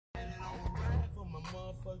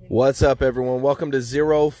What's up, everyone? Welcome to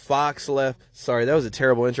Zero Fox Left. Sorry, that was a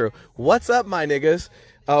terrible intro. What's up, my niggas?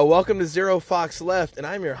 Welcome to Zero Fox Left, and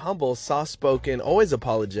I'm your humble, soft-spoken, always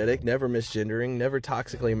apologetic, never misgendering, never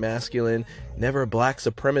toxically masculine, never black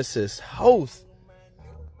supremacist host.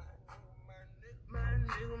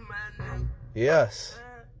 Yes.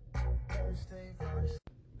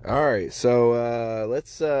 All right,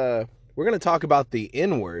 so we're going to talk about the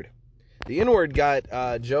N-word. The N-word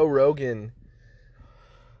got Joe Rogan,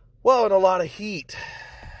 well, in a lot of heat.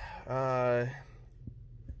 And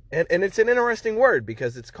it's an interesting word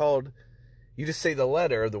because it's called, you just say the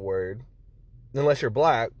letter of the word, unless you're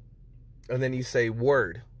black, and then you say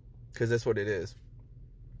word, because that's what it is.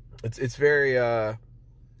 It's very,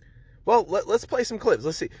 well, let's play some clips.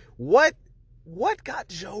 Let's see. What got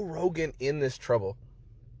Joe Rogan in this trouble?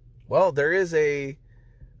 Well, there is a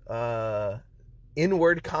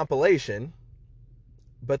N-word compilation,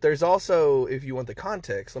 but there's also, if you want the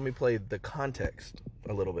context, let me play the context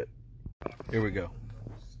a little bit. Here we go.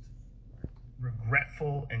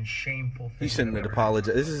 Regretful and shameful thing. He shouldn't have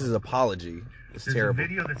apologized. This is his apology. It's terrible. There's a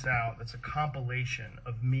video that's out that's a compilation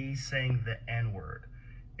of me saying the N-word.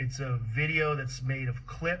 It's a video that's made of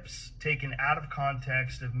clips taken out of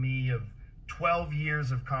context of me of 12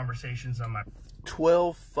 years of conversations on my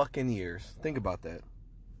 12 fucking years. Think about that.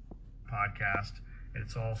 Podcast, and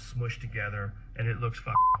it's all smushed together, and it looks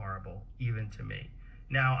fucking horrible, even to me.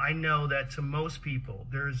 Now, I know that to most people,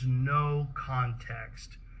 there's no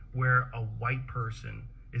context where a white person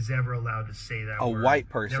is ever allowed to say that word. A white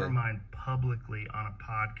person. Never mind publicly on a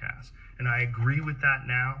podcast. And I agree with that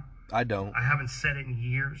now. I don't. I haven't said it in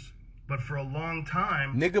years, but for a long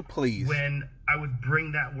time, nigga, please. When I would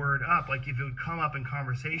bring that word up, like if it would come up in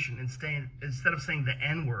conversation, instead of saying the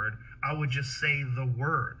N-word, I would just say the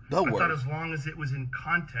word. I thought as long as it was in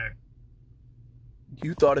context.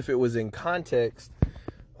 You thought if it was in context,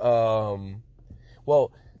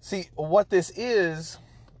 well, see, what this is,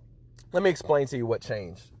 let me explain to you what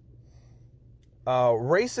changed.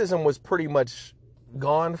 Racism was pretty much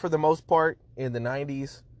gone for the most part in the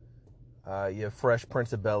 90s. You have Fresh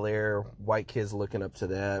Prince of Bel-Air, white kids looking up to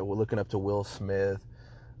that. We're looking up to Will Smith.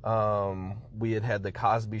 We had the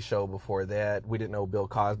Cosby Show before that. We didn't know Bill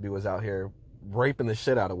Cosby was out here raping the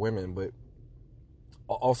shit out of women. But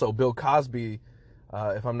also Bill Cosby,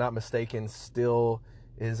 if I'm not mistaken, still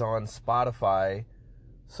is on Spotify.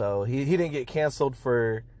 So he didn't get canceled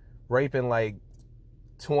for raping like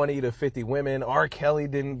 20 to 50 women. R. Kelly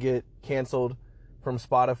didn't get canceled from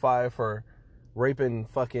Spotify for raping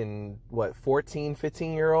fucking, 14,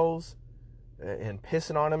 15-year-olds and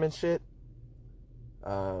pissing on them and shit.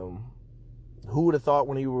 Who would have thought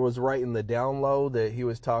when he was writing the down low that he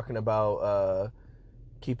was talking about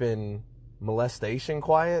keeping molestation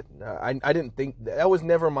quiet? I didn't think, that was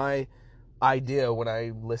never my idea when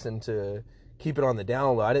I listened to Keep It on the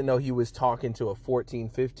Down Low. I didn't know he was talking to a 14,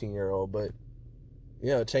 15-year-old, but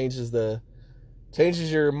yeah, it changes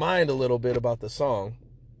your mind a little bit about the song.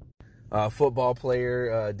 Football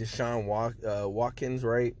player Deshaun Watkins,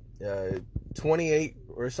 right? 28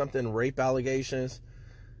 or something rape allegations.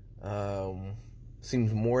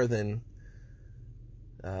 Seems more than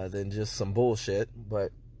just some bullshit,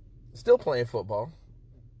 but still playing football.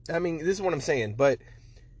 I mean, this is what I'm saying. But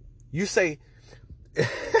you say,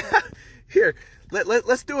 here,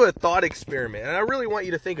 let's do a thought experiment, and I really want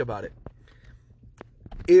you to think about it.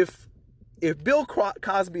 If Bill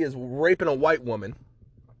Cosby is raping a white woman,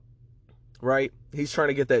 right? He's trying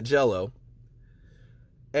to get that jello.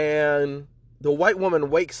 And the white woman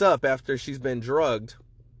wakes up after she's been drugged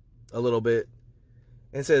a little bit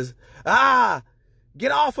and says,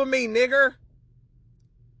 get off of me, nigger.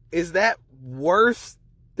 Is that worse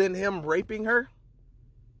than him raping her?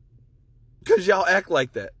 Because y'all act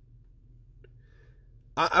like that.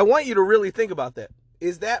 I want you to really think about that.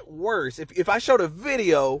 Is that worse? If I showed a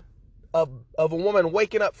video of a woman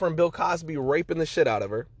waking up from Bill Cosby raping the shit out of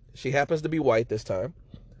her, she happens to be white this time.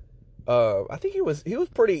 I think he was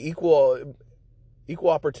pretty equal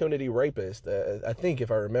opportunity rapist. I think,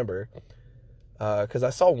 if I remember, because I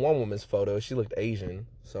saw one woman's photo. She looked Asian,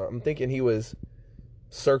 so I'm thinking he was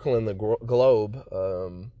circling the globe,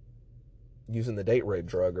 using the date rape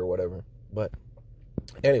drug or whatever. But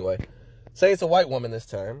anyway, say it's a white woman this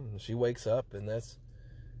time. She wakes up and that's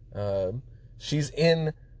she's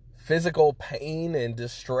in physical pain and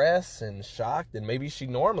distress and shocked, and maybe she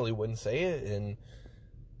normally wouldn't say it, and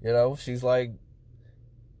she's like,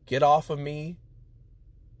 get off of me,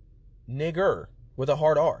 nigger, with a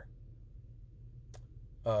hard R.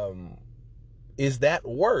 Is that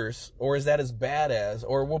worse, or is that as bad as,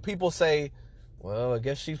 or will people say, well, I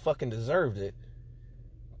guess she fucking deserved it?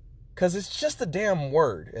 Because it's just a damn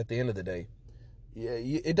word at the end of the day.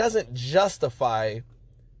 It doesn't justify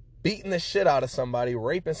beating the shit out of somebody,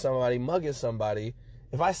 raping somebody, mugging somebody.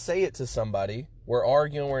 If I say it to somebody, we're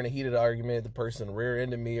arguing, we're in a heated argument, the person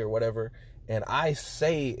rear-ended me or whatever, and I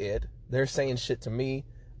say it, they're saying shit to me,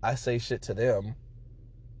 I say shit to them.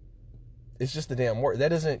 It's just a damn word. That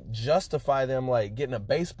doesn't justify them like getting a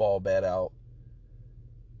baseball bat out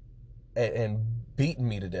and beating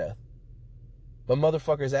me to death. But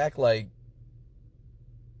motherfuckers act like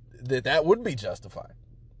that would be justified.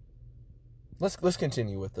 Let's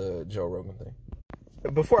continue with the Joe Rogan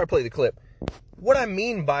thing. Before I play the clip, what I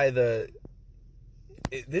mean by this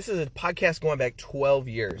is a podcast going back 12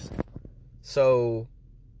 years. So,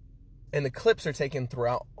 and the clips are taken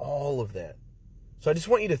throughout all of that. So I just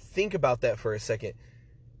want you to think about that for a second.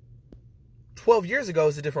 12 years ago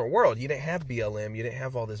was a different world. You didn't have BLM. You didn't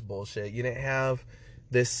have all this bullshit. You didn't have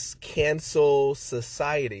this cancel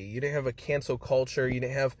society. You didn't have a cancel culture. You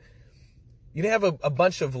didn't have a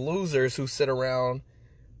bunch of losers who sit around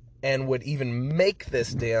and would even make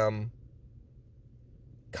this damn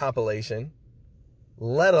compilation,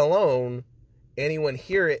 let alone anyone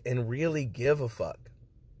hear it and really give a fuck.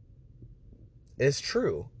 It's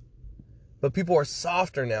true. But people are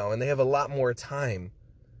softer now and they have a lot more time.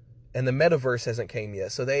 And the metaverse hasn't came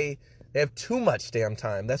yet. So they have too much damn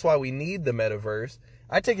time. That's why we need the metaverse.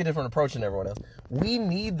 I take a different approach than everyone else. We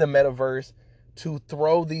need the metaverse to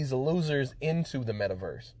throw these losers into the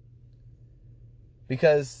metaverse.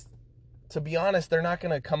 Because, to be honest, they're not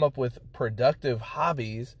going to come up with productive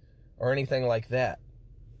hobbies or anything like that.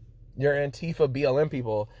 Your Antifa BLM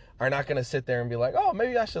people are not going to sit there and be like, oh,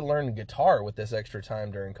 maybe I should learn guitar with this extra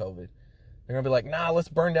time during COVID. They're going to be like, nah, let's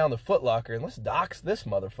burn down the Foot Locker and let's dox this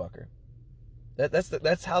motherfucker.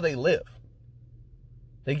 That's how they live.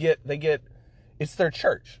 They get, it's their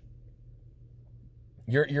church.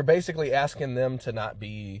 You're basically asking them to not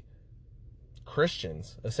be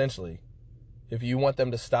Christians, essentially. If you want them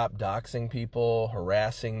to stop doxing people,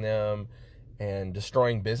 harassing them, and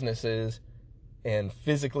destroying businesses, and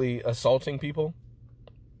physically assaulting people,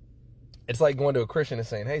 it's like going to a Christian and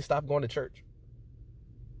saying, hey, stop going to church.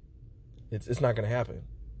 It's not going to happen.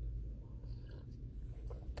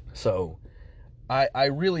 So, I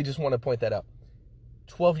really just want to point that out.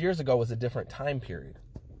 12 years ago was a different time period.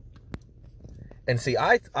 And see,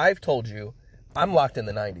 I've told you, I'm locked in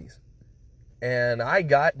the 90s. And I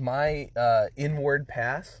got my inward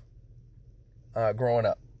pass growing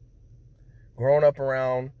up. Growing up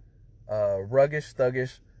around ruggish,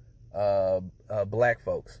 thuggish black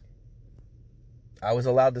folks. I was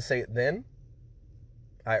allowed to say it then.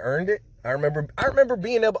 I earned it. I remember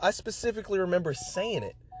being able, I specifically remember saying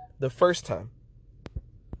it the first time.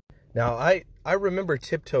 Now, I remember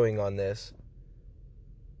tiptoeing on this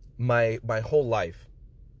my whole life,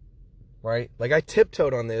 right? Like, I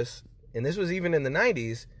tiptoed on this, and this was even in the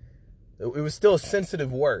 90s. It was still a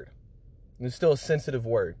sensitive word. It was still a sensitive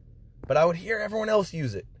word. But I would hear everyone else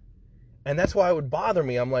use it. And that's why it would bother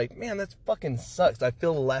me. I'm like, man, that fucking sucks. I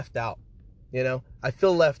feel left out. You know? I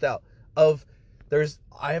feel left out.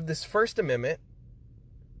 I have this First Amendment.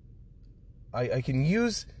 I can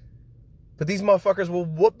use, but these motherfuckers will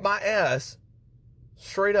whoop my ass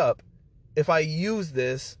straight up if I use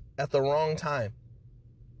this at the wrong time.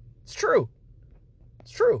 It's true.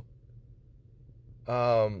 It's true.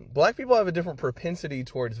 Black people have a different propensity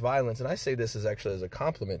towards violence, and I say this as actually as a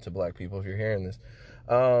compliment to black people if you're hearing this.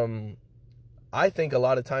 I think a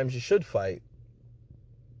lot of times you should fight,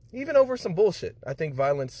 even over some bullshit. I think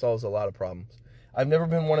violence solves a lot of problems. I've never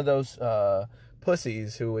been one of those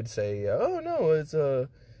pussies who would say, oh no, it's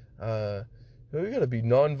we gotta be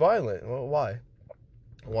non-violent. Well,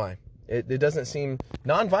 why? It doesn't seem,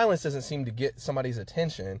 non-violence doesn't seem to get somebody's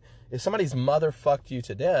attention. If somebody's mother fucked you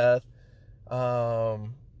to death,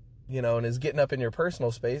 and is getting up in your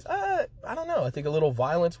personal space, I don't know. I think a little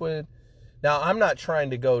violence would. Now, I'm not trying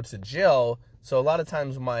to go to jail, so a lot of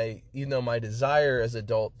times my desire as an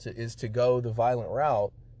adult is to go the violent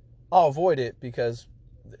route, I'll avoid it because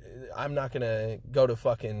I'm not gonna go to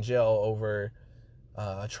fucking jail over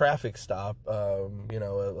a traffic stop, a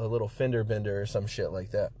little fender bender or some shit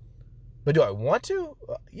like that. But do I want to?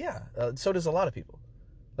 Yeah. So does a lot of people.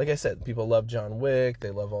 Like I said, people love John Wick.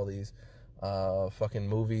 They love all these fucking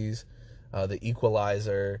movies. The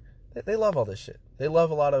Equalizer. They love all this shit. They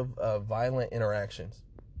love a lot of violent interactions.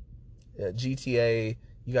 GTA,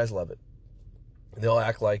 you guys love it. They'll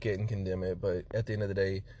act like it and condemn it, but at the end of the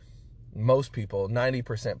day, most people,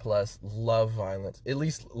 90% plus, love violence. At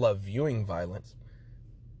least love viewing violence.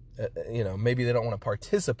 Maybe they don't want to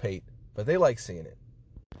participate, but they like seeing it.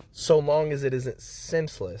 so long as it isn't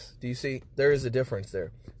senseless. Do you see? There is a difference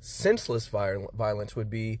there. Senseless violence would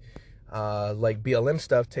be like BLM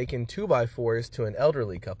stuff, taking 2x4s to an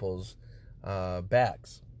elderly couple's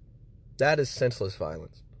backs. That is senseless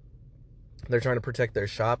violence. They're trying to protect their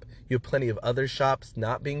shop. You have plenty of other shops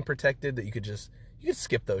not being protected that you could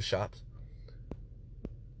skip those shops.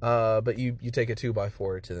 But you take a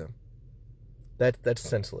 2x4 to them. That's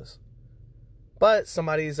senseless. But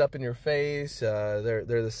somebody's up in your face. They're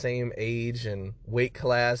the same age and weight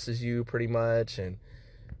class as you, pretty much, and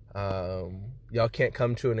y'all can't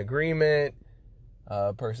come to an agreement.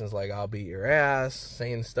 Person's like, "I'll beat your ass,"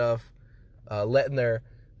 saying stuff, letting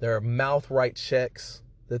their mouth write checks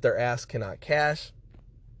that their ass cannot cash.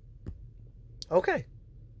 Okay,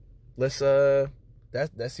 let's that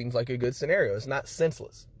seems like a good scenario. It's not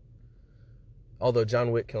senseless. Although John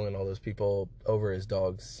Wick killing all those people over his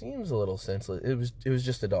dog seems a little senseless. It was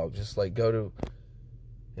just a dog. Just like go to,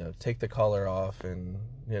 take the collar off and,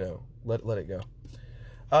 let it go.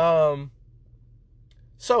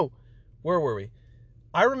 So where were we?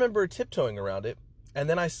 I remember tiptoeing around it, and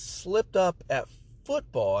then I slipped up at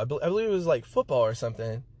football. I believe it was like football or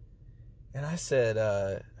something. And I said,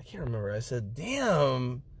 I can't remember. I said,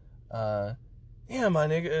 damn, my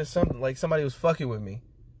nigga, somebody was fucking with me.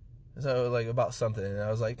 So, like, about something. And I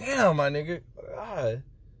was like, damn, my nigga. God.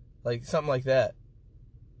 Like, something like that.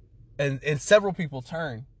 And several people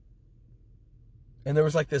turned. And there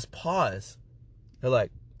was, like, this pause. They're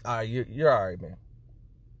like, all right, you're all right, man.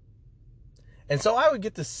 And so I would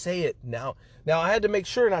get to say it now. Now, I had to make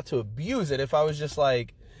sure not to abuse it. If I was just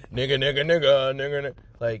like, nigga.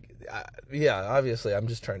 Like, yeah, obviously, I'm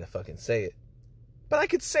just trying to fucking say it. But I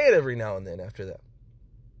could say it every now and then after that.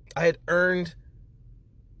 I had earned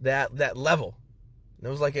that level. It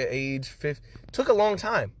was like at age 50. Took a long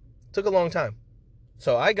time.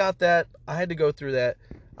 So I got that. I had to go through that.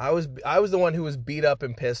 I was the one who was beat up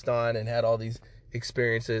and pissed on and had all these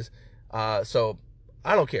experiences. So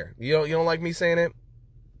I don't care. You don't like me saying it?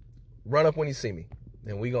 Run up when you see me,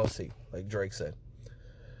 and we gonna see, like Drake said.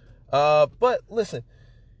 But listen,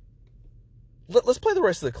 let's play the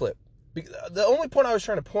rest of the clip. The only point I was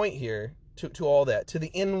trying to point here to all that, to the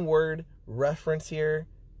N-word reference here,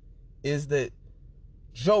 is that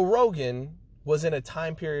Joe Rogan was in a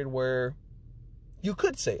time period where you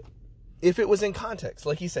could say it if it was in context.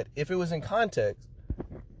 Like he said, if it was in context,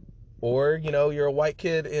 or you're a white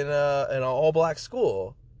kid in an all-black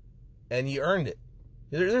school and you earned it.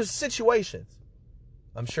 There's situations.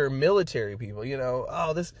 I'm sure military people,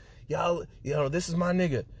 this is my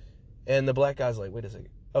nigga, and the black guy's like, wait a second,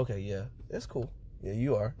 okay, yeah, that's cool, yeah,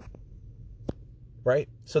 you are, right?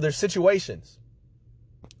 So there's situations.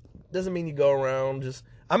 Doesn't mean you go around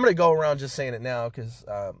I'm going to go around just saying it now because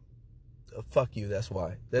fuck you, that's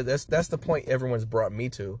why. That's the point everyone's brought me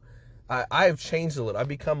to. I have changed a little. I've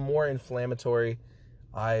become more inflammatory.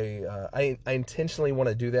 I intentionally want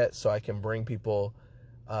to do that so I can bring people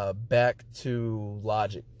back to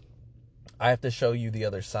logic. I have to show you the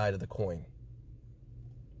other side of the coin.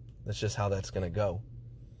 That's just how that's going to go.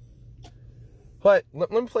 But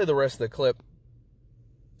let me play the rest of the clip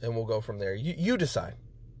and we'll go from there. You decide.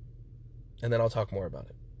 And then I'll talk more about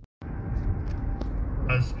it.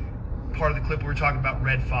 As part of the clip, we were talking about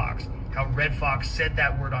Red Fox, how Red Fox said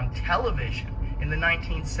that word on television in the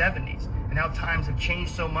 1970s, and how times have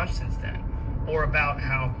changed so much since then. Or about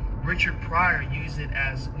how Richard Pryor used it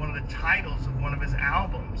as one of the titles of one of his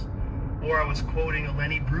albums. Or I was quoting a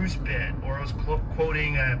Lenny Bruce bit, or I was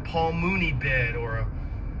quoting a Paul Mooney bit, or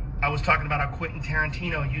I was talking about how Quentin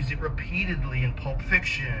Tarantino used it repeatedly in Pulp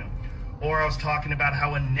Fiction. Or I was talking about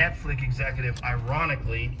how a Netflix executive,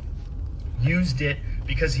 ironically, used it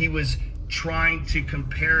because he was trying to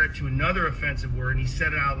compare it to another offensive word, and he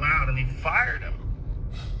said it out loud, and they fired him.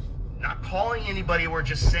 Not calling anybody, or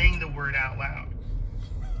just saying the word out loud.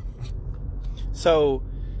 So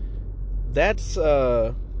that's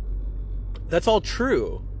all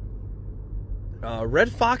true.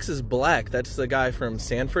 Red Fox is black. That's the guy from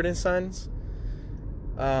Sanford and Sons.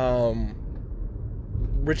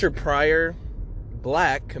 Richard Pryor,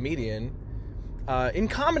 black comedian. In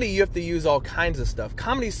comedy, you have to use all kinds of stuff.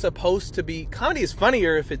 Comedy is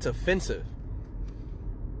funnier if it's offensive.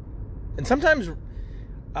 And sometimes,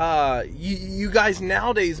 you guys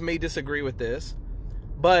nowadays may disagree with this,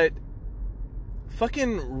 but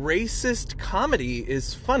fucking racist comedy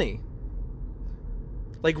is funny.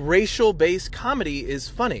 Like, racial-based comedy is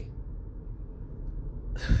funny.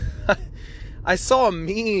 I saw a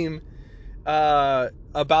meme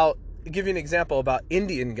about, give you an example, about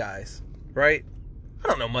Indian guys, right? I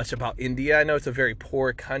don't know much about India. I know it's a very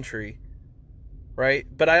poor country, right?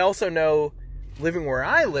 But I also know living where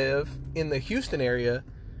I live in the Houston area,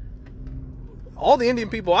 all the Indian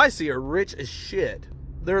people I see are rich as shit.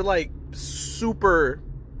 They're like super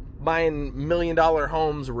buying $1 million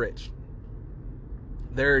homes rich.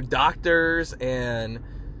 They're doctors and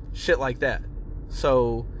shit like that.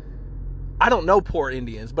 So I don't know poor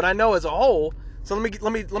Indians, but I know as a whole. So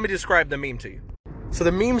let me describe the meme to you. So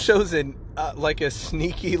the meme shows like a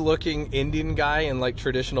sneaky looking Indian guy in like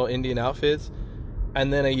traditional Indian outfits,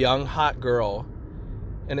 and then a young hot girl,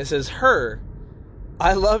 and it says, "Her,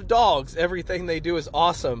 I love dogs. Everything they do is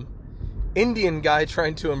awesome. Indian guy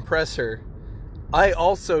trying to impress her. I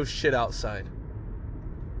also shit outside."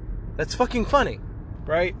 That's fucking funny,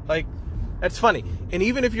 right? Like, that's funny. And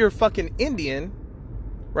even if you're fucking Indian,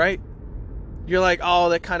 right? You're like, oh,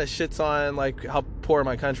 that kind of shits on like how poor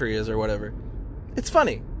my country is or whatever. It's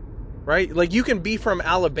funny, right? Like, you can be from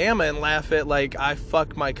Alabama and laugh at like, I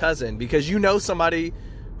fucked my cousin, because you know somebody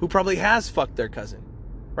who probably has fucked their cousin,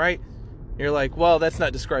 right? You're like, well, that's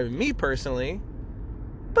not describing me personally,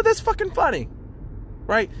 but that's fucking funny,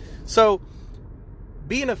 right? So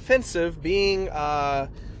being offensive, being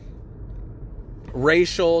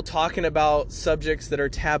racial, talking about subjects that are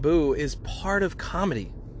taboo is part of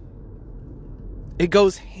comedy. It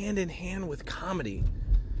goes hand in hand with comedy.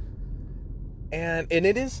 And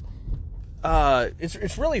it is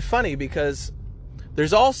it's really funny because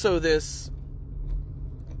there's also this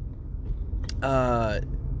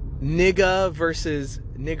nigga versus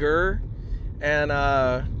nigger, and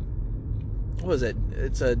what was it?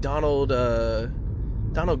 It's a Donald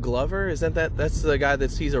Glover. Isn't that's the guy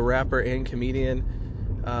he's a rapper and comedian.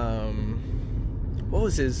 What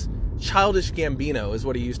was his? Childish Gambino is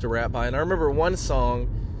what he used to rap by. And I remember one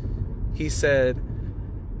song, he said,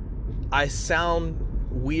 I sound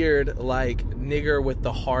weird like nigger with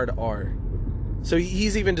the hard R. So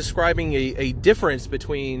he's even describing a difference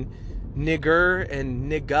between nigger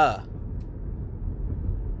and nigga.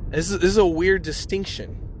 This is a weird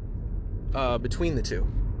distinction between the two.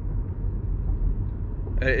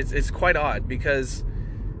 It's quite odd, because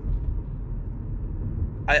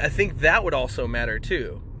I think that would also matter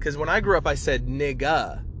too. Because when I grew up, I said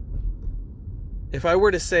nigga. If I were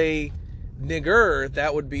to say nigger,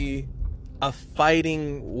 that would be a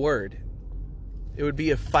fighting word. It would be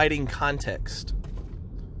a fighting context.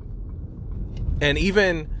 And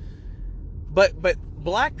even, but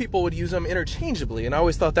black people would use them interchangeably, and I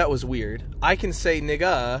always thought that was weird. I can say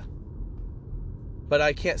nigga, but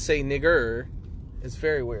I can't say nigger. It's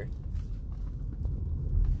very weird.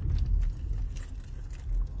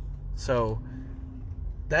 So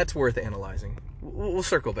that's worth analyzing. We'll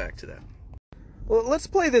circle back to that. Well, let's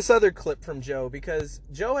play this other clip from Joe, because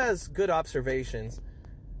Joe has good observations.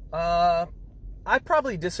 I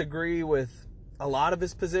probably disagree with a lot of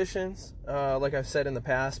his positions, like I've said in the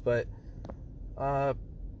past, but overall,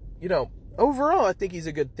 I think he's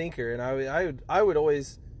a good thinker, and I would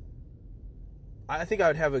always, I think I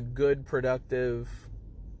would have a good, productive,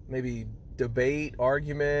 maybe debate,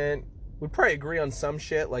 argument. We'd probably agree on some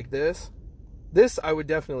shit like this. This I would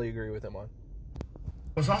definitely agree with him on.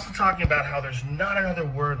 I was also talking about how there's not another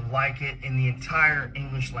word like it in the entire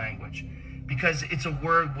English language, because it's a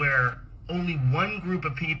word where only one group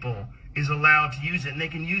of people is allowed to use it, and they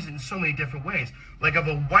can use it in so many different ways. Like, if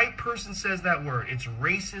a white person says that word, it's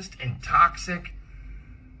racist and toxic,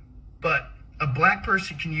 but a black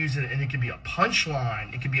person can use it, and it can be a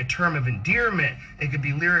punchline, it could be a term of endearment, it could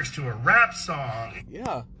be lyrics to a rap song.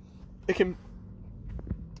 Yeah, it can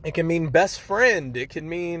mean best friend, it can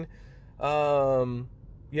mean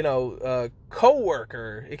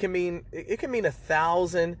coworker, it can mean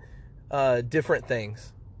 1,000 different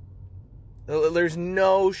things. There's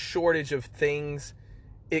no shortage of things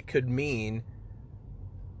it could mean,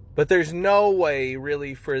 but there's no way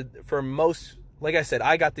really for most, like I said,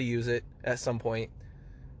 I got to use it at some point,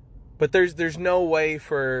 but there's no way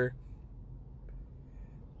for,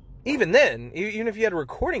 even then, even if you had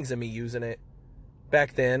recordings of me using it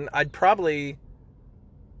back then, it'd probably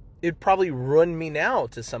ruin me now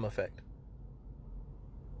to some effect,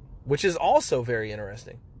 which is also very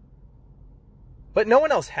interesting. But no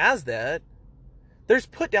one else has that. There's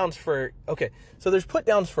put downs for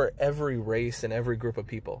every race and every group of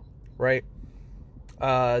people, right?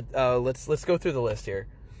 Let's go through the list here.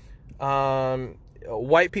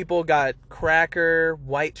 White people got cracker,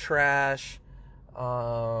 white trash,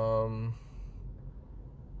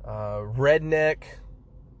 redneck,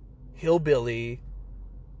 hillbilly,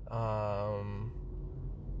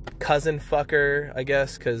 cousin fucker, I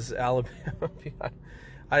guess, because Alabama.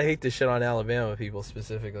 I hate to shit on Alabama people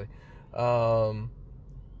specifically. Probably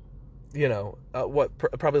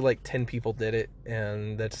like 10 people did it,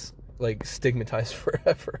 and that's like stigmatized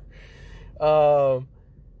forever.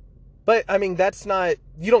 But I mean, that's not,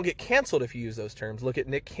 you don't get canceled if you use those terms. Look at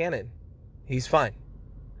Nick Cannon. He's fine,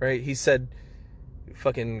 right? He said,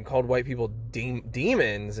 fucking called white people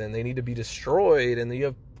demons and they need to be destroyed. And then you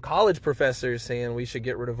have college professors saying we should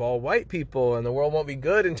get rid of all white people and the world won't be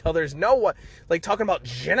good until there's no one, like talking about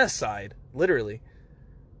genocide, literally.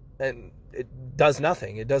 And it does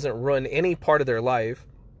nothing. It doesn't ruin any part of their life.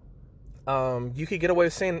 You could get away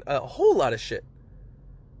with saying a whole lot of shit.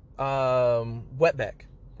 Wetback,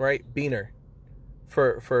 right? Beaner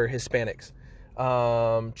for Hispanics.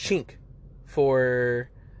 Chink for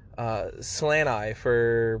slant eye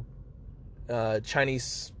for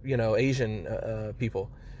Chinese, Asian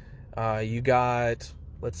people. You got,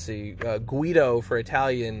 let's see, Guido for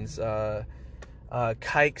Italians,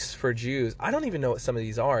 kikes for Jews. I don't even know what some of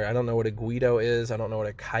these are. I don't know what a Guido is. I don't know what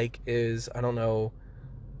a kike is. I don't know.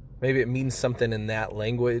 Maybe it means something in that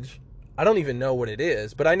language. I don't even know what it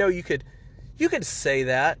is. But I know you could say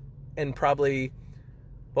that and probably,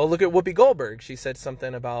 well, look at Whoopi Goldberg. She said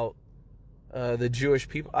something about the Jewish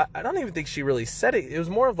people. I don't even think she really said it. It was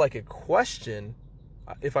more of like a question,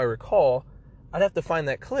 if I recall. I'd have to find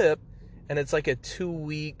that clip, and it's like a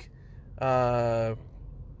 2-week,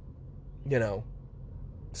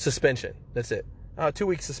 suspension. That's it.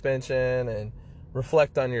 2-week suspension, and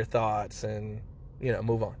reflect on your thoughts, and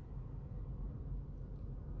move on.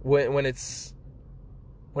 When it's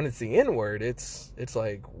the N-word, it's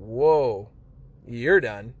like, whoa, you're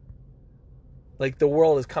done. Like the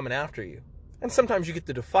world is coming after you. And sometimes you get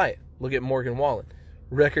to defy it. Look at Morgan Wallen.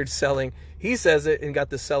 Record selling. He says it and got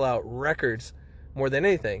to sell out records more than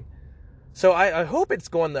anything. So I hope it's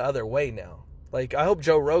going the other way now. Like, I hope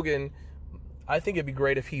Joe Rogan, I think it'd be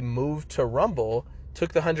great if he moved to Rumble,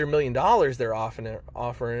 took the $100 million they're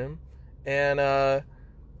offering him, and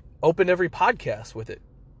opened every podcast with it.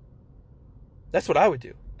 That's what I would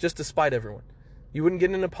do, just to spite everyone. You wouldn't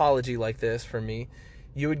get an apology like this from me.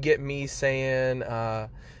 You would get me saying,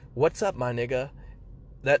 what's up, my nigga?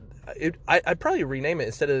 I'd probably rename it,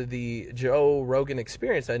 instead of the Joe Rogan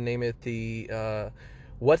Experience, I'd name it the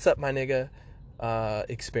What's Up, My Nigga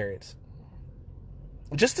Experience.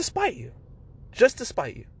 Just to spite you. Just to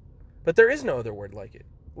spite you. But there is no other word like it.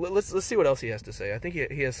 Let's see what else he has to say. I think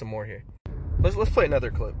he has some more here. Let's play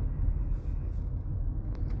another clip.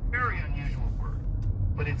 Very unusual word,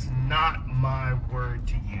 but it's not my word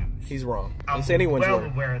to use. He's wrong. It's I'm anyone's well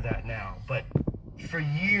word. aware of that now, but for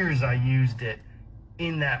years I used it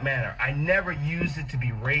in that manner. I never used it to be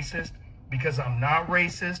racist because I'm not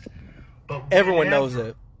racist, but Everyone knows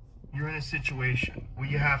it. You're in a situation where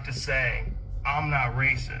you have to say, I'm not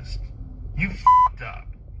racist. You f***ed up.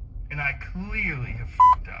 And I clearly have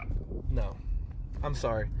f***ed up. No. I'm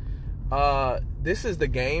sorry. This is the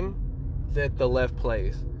game that the left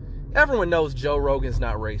plays. Everyone knows Joe Rogan's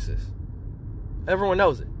not racist. Everyone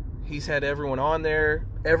knows it. He's had everyone on there,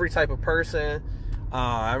 every type of person.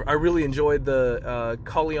 I really enjoyed the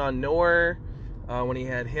Cullion Noor when he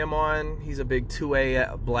had him on. He's a big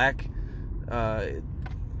 2A black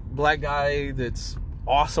guy that's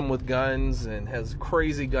awesome with guns and has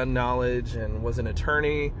crazy gun knowledge and was an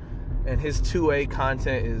attorney. And his 2A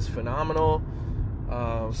content is phenomenal.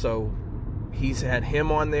 So he's had him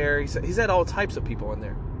on there. He's had all types of people on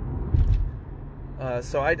there.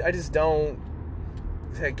 So I just don't.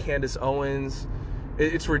 He's had Candace Owens.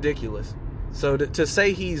 It's ridiculous. So to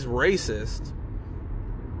say he's racist,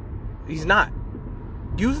 he's not.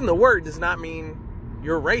 Using the word does not mean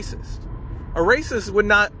you're racist. A racist would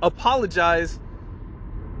not apologize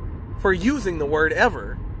for using the word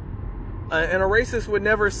ever. And a racist would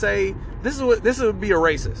never say, this would be a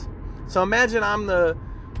racist. So imagine I'm the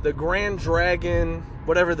Grand Dragon,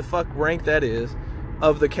 whatever the fuck rank that is,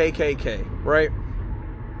 of the KKK, right?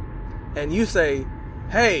 And you say,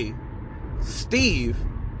 hey, Steve,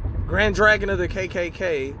 Grand Dragon of the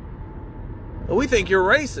KKK, we think you're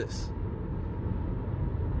racist.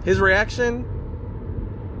 His reaction,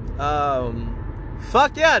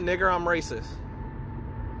 fuck yeah, nigger, I'm racist.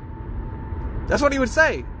 That's what he would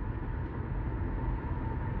say.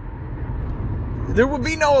 There would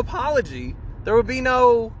be no apology. There would be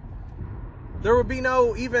no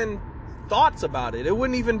even thoughts about it. It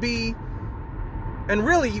wouldn't even be. And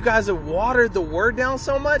really, you guys have watered the word down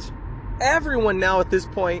so much. Everyone now at this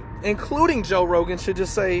point, including Joe Rogan, should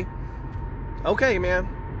just say, okay, man,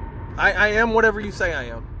 I am whatever you say I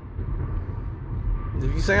am.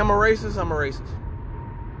 If you say I'm a racist, I'm a racist.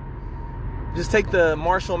 Just take the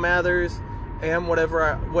Marshall Mathers, am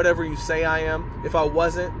whatever you say I am. If I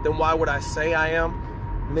wasn't, then why would I say I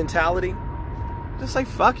am mentality? Just say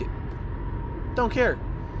fuck it. Don't care.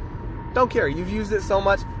 Don't care. You've used it so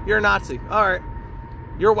much. You're a Nazi. All right.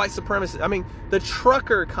 You're a white supremacist. I mean, the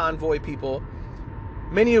trucker convoy people,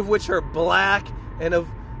 many of which are black and of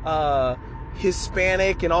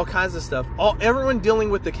Hispanic and all kinds of stuff. Everyone dealing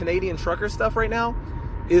with the Canadian trucker stuff right now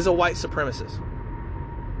is a white supremacist.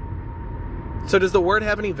 So does the word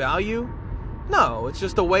have any value? No, it's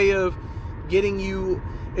just a way of getting you,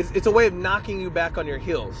 it's a way of knocking you back on your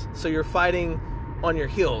heels. So you're fighting on your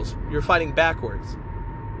heels. You're fighting backwards.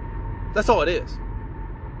 That's all it is.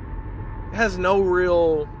 It has no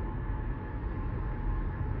real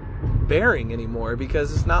bearing anymore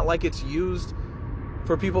because it's not like it's used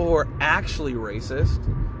for people who are actually racist,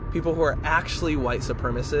 people who are actually white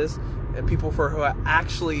supremacists, and people who are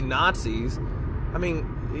actually Nazis. I mean,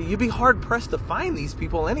 you'd be hard pressed to find these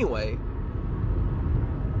people anyway.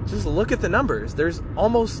 Just look at the numbers. There's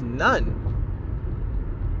almost none.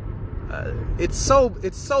 It's so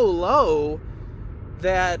low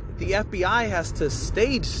that the FBI has to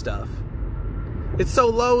stage stuff. It's so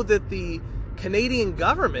low that the Canadian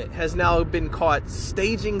government has now been caught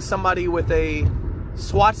staging somebody with a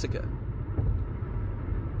swastika.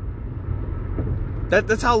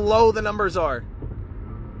 That's how low the numbers are.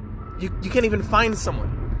 You can't even find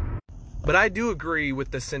someone. But I do agree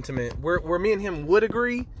with the sentiment. Where me and him would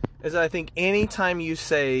agree is that I think anytime you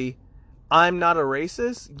say, I'm not a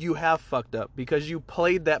racist, you have fucked up because you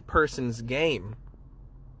played that person's game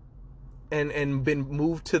and been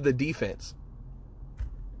moved to the defense.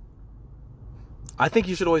 I think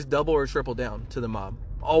you should always double or triple down to the mob.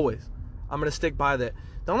 Always. I'm going to stick by that.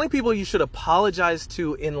 The only people you should apologize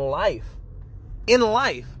to in life,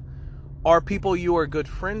 are people you are good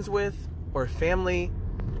friends with or family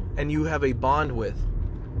and you have a bond with.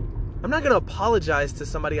 I'm not going to apologize to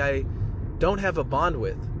somebody I don't have a bond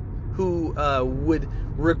with who would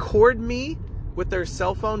record me with their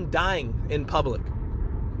cell phone dying in public,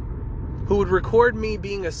 who would record me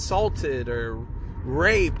being assaulted or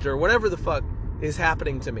raped or whatever the fuck is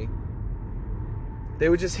happening to me. They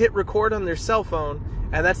would just hit record on their cell phone,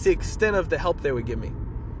 and that's the extent of the help they would give me.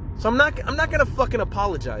 So I'm not gonna fucking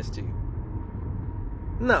apologize to you.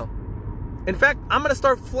 No. In fact, I'm gonna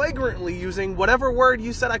start flagrantly using whatever word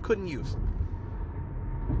you said I couldn't use.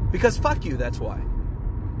 Because fuck you, that's why.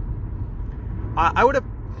 I would have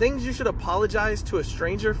things you should apologize to a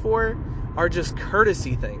stranger for are just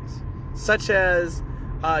courtesy things, such as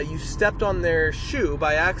you stepped on their shoe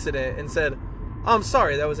by accident and said, "Oh, I'm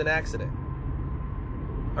sorry, that was an accident.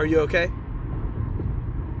 Are you okay?"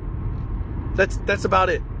 That's about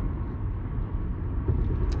it.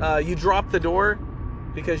 You dropped the door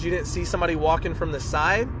because you didn't see somebody walking from the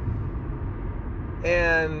side,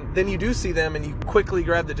 and then you do see them and you quickly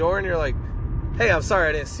grab the door and you're like, "Hey, I'm sorry,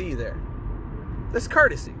 I didn't see you there." That's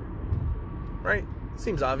courtesy, right?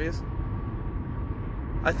 Seems obvious.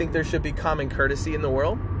 I think there should be common courtesy in the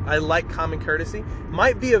world. I like common courtesy.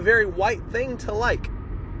 Might be a very white thing to like,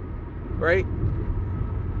 right?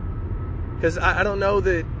 Because I don't know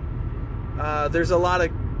that there's a lot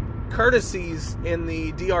of courtesies in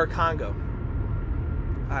the DR Congo.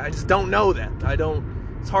 I just don't know that.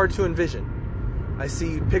 It's hard to envision. I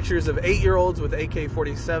see pictures of 8-year-olds with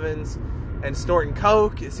AK-47s and snorting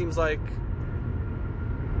coke. It seems like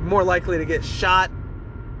more likely to get shot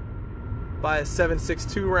by a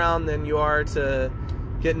 7.62 round than you are to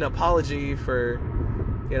get an apology for,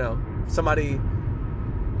 somebody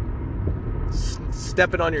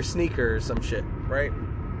stepping on your sneaker or some shit, right?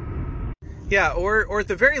 Yeah, or at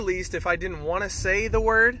the very least, if I didn't want to say the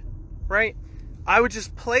word, right, I would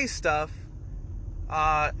just play stuff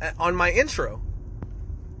on my intro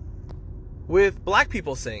with black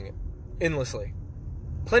people saying it endlessly.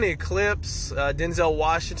 Plenty of clips, Denzel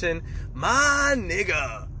Washington, my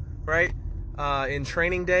nigga, right? In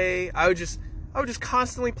Training Day, I would just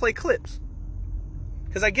constantly play clips.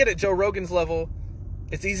 Because I get it, Joe Rogan's level,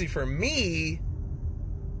 it's easy for me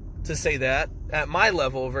to say that at my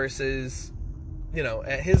level versus,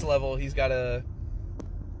 at his level, he's got to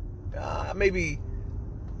maybe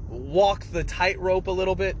walk the tightrope a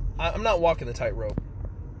little bit. I'm not walking the tightrope.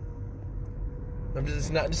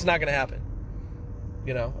 It's not going to happen.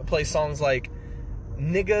 I play songs like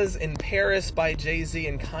Niggas in Paris by Jay-Z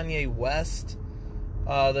and Kanye West.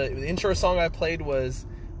 The intro song I played was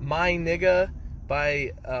My Nigga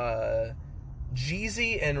by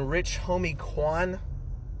Jeezy and Rich Homie Quan.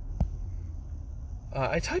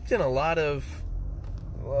 I typed in a lot of...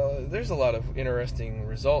 there's a lot of interesting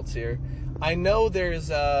results here. I know there's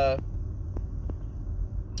there's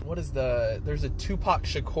a Tupac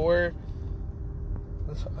Shakur.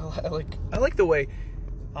 I like the way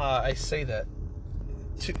I say that.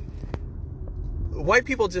 White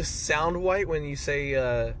people just sound white when you say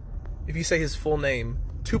if you say his full name,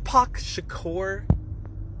 Tupac Shakur.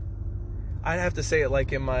 I'd have to say it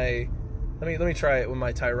like in my, let me try it with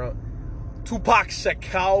my Tyrone. Tupac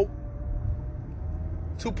Shakur.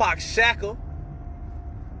 Tupac Shakur.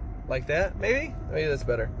 Like that, maybe? Maybe that's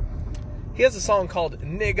better. He has a song called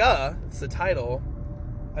Nigger. It's the title.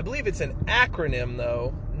 I believe it's an acronym,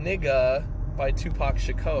 though. Nigger by Tupac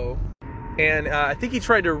Shakur. And I think he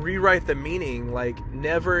tried to rewrite the meaning, like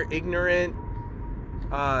never ignorant,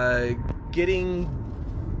 getting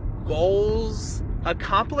goals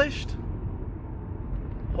accomplished.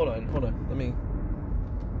 Hold on.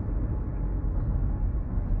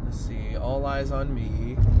 Let's see. All Eyes on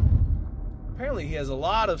Me. Apparently he has a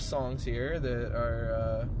lot of songs here that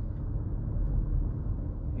are,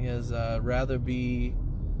 he has Rather Be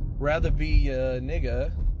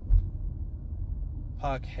Nigga.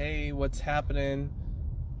 Pac, hey, what's happening?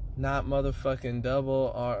 Not motherfucking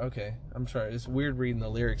double R. Okay, I'm sorry. It's weird reading the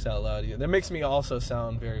lyrics out loud. That makes me also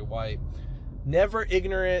sound very white. Never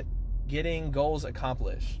ignorant, getting goals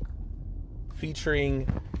accomplished.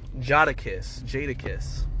 Featuring Jadakiss.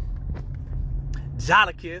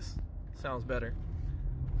 Jadakiss. Sounds better.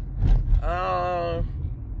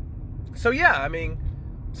 So yeah, I mean,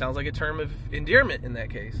 sounds like a term of endearment in that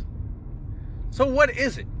case. So what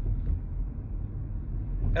is it?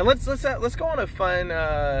 And let's go on a fun.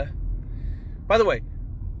 By the way,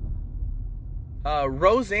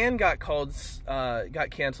 Roseanne got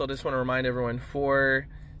canceled. I just want to remind everyone for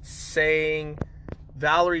saying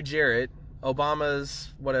Valerie Jarrett,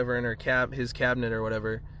 Obama's whatever in his cabinet or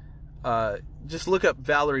whatever. Just look up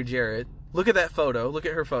Valerie Jarrett. Look at that photo. Look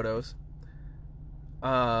at her photos.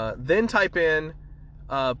 Then type in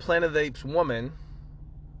Planet of the Apes woman.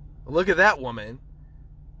 Look at that woman.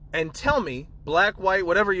 And tell me, black, white,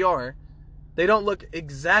 whatever you are, they don't look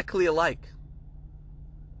exactly alike.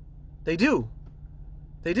 They do.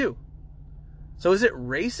 So is it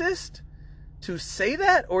racist to say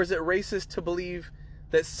that? Or is it racist to believe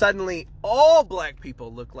that suddenly all black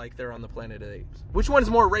people look like they're on the Planet of the Apes? Which one's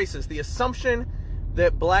more racist? The assumption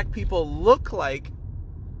that black people look like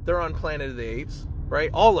they're on Planet of the Apes, right?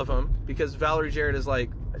 All of them, because Valerie Jarrett is like,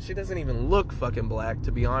 she doesn't even look fucking black,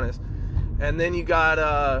 to be honest. And then you got,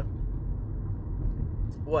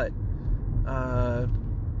 Ron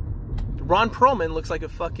Perlman looks like a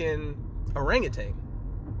fucking orangutan,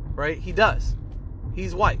 right? He does.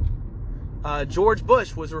 He's white. George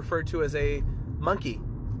Bush was referred to as a monkey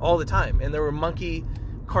all the time. And there were monkey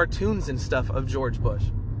cartoons and stuff of George Bush.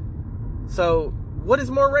 So, what is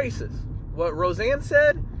more racist? What Roseanne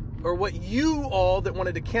said, or what you all that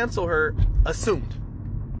wanted to cancel her assumed?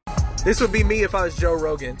 This would be me if I was Joe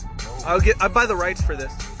Rogan. I'd buy the rights for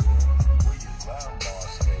this.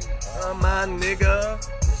 My nigga.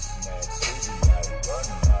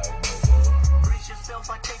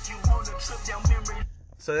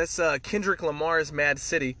 So that's Kendrick Lamar's Mad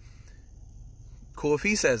City. Cool if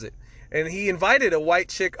he says it. And he invited a white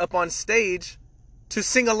chick up on stage to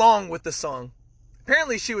sing along with the song.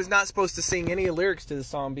 Apparently she was not supposed to sing any lyrics to the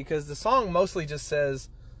song because the song mostly just says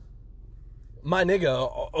my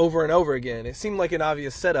nigga over and over again. It seemed like an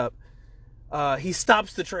obvious setup. He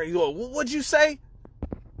stops the train. He goes, what'd you say?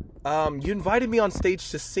 You invited me on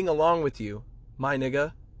stage to sing along with you, my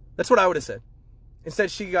nigga. That's what I would have said.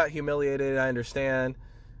 Instead, she got humiliated. I understand.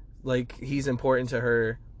 Like, he's important to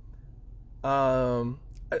her. I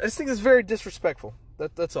just think it's very disrespectful.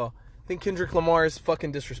 That's all. I think Kendrick Lamar is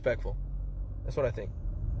fucking disrespectful. That's what I think.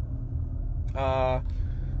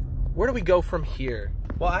 Where do we go from here?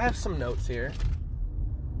 Well, I have some notes here.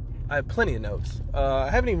 I have plenty of notes.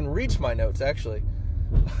 I haven't even reached my notes, actually.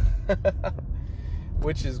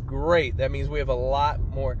 Which is great. That means we have a lot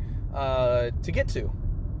more to get to.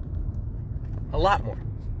 A lot more.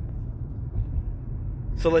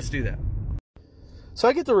 So let's do that. So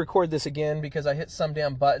I get to record this again because I hit some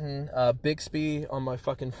damn button, Bixby on my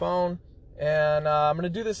fucking phone. And I'm going to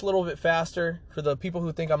do this a little bit faster. For the people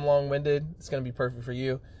who think I'm long-winded, it's going to be perfect for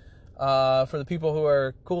you. For the people who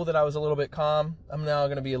are cool that I was a little bit calm, I'm now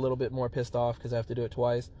going to be a little bit more pissed off because I have to do it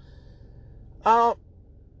twice.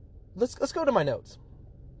 Let's go to my notes.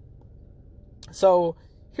 So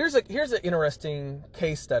here's an interesting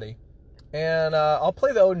case study. And I'll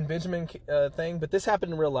play the Odin Benjamin thing, but this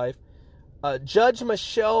happened in real life. Judge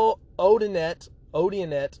Michelle Odinette,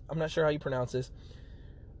 I'm not sure how you pronounce this,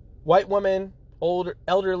 white woman,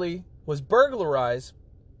 elderly, was burglarized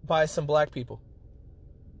by some black people.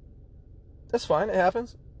 That's fine, it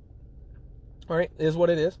happens. All right, it is what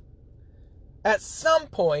it is. At some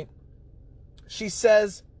point, she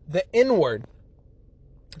says the N-word.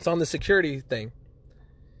 It's on the security thing.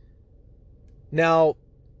 Now,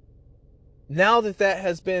 now that that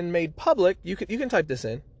has been made public, you can type this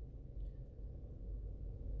in.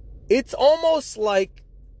 It's almost like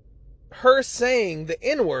her saying the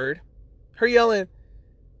N-word, her yelling,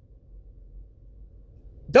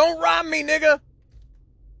 "Don't rob me, nigga,"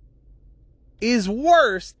 is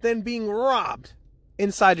worse than being robbed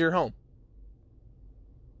inside your home.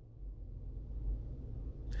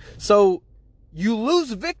 So you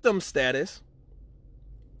lose victim status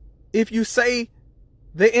if you say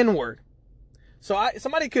the N-word. So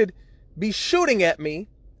somebody could be shooting at me,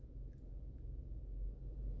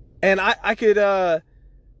 and I could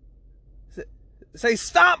say,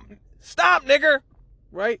 stop, nigger,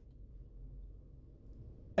 right?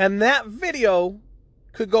 And that video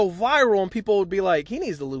could go viral, and people would be like, he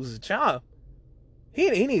needs to lose his job. He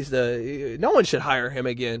needs to, no one should hire him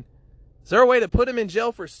again. Is there a way to put him in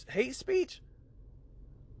jail for hate speech?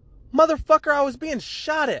 Motherfucker, I was being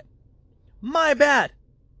shot at. My bad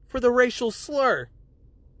for the racial slur.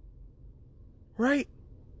 Right?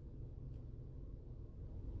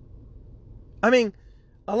 I mean,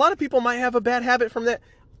 a lot of people might have a bad habit from that.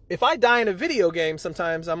 If I die in a video game,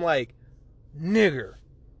 sometimes I'm like, nigger.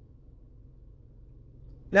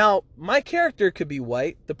 Now, my character could be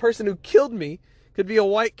white. The person who killed me could be a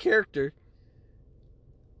white character.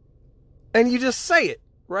 And you just say it,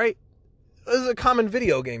 right? This is a common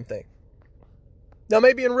video game thing. Now,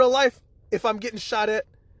 maybe in real life, if I'm getting shot at,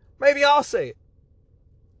 maybe I'll say it.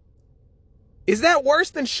 Is that worse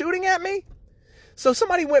than shooting at me? So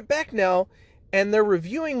somebody went back now, and they're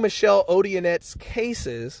reviewing Michelle Odionet's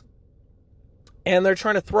cases, and they're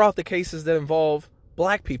trying to throw out the cases that involve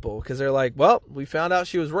black people, because they're like, well, we found out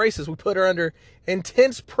she was racist. We put her under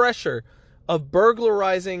intense pressure of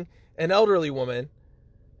burglarizing an elderly woman,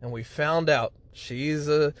 and we found out she's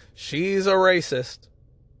a racist.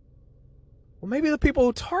 Well, maybe the people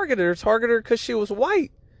who targeted her because she was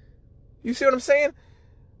white. You see what I'm saying?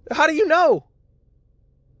 How do you know?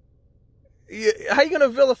 How are you going to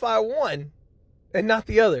vilify one and not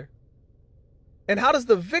the other? And how does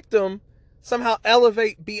the victim somehow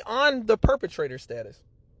elevate beyond the perpetrator status?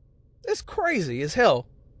 It's crazy as hell.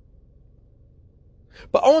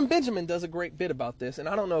 But Owen Benjamin does a great bit about this, and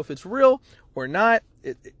I don't know if it's real or not.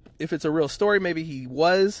 If it's a real story, maybe he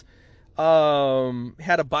was.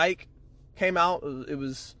 Had a bike, came out, it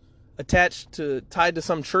was tied to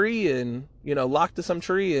some tree and, locked to some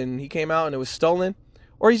tree, and he came out and it was stolen.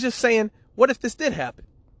 Or he's just saying, what if this did happen?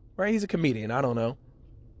 Right? He's a comedian, I don't know.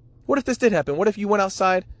 What if this did happen? What if you went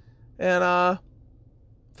outside and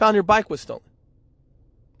found your bike was stolen?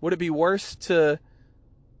 Would it be worse to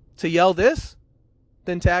yell this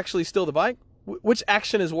than to actually steal the bike? Which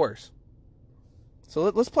action is worse? So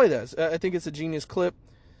let's play this. I think it's a genius clip.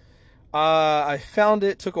 I found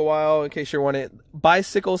it. Took a while, in case you're wondering.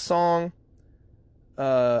 Bicycle song,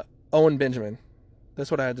 Owen Benjamin. That's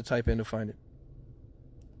what I had to type in to find it.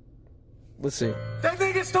 Let's see. That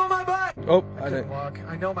nigga stole my bike! Oh, I couldn't walk.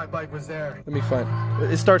 I know my bike was there. Let me find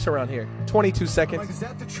it. It starts around here. 22 seconds. Like, is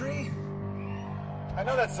that the tree? I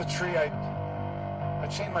know that's the tree I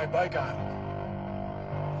chained my bike on.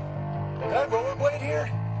 Did I rollerblade here?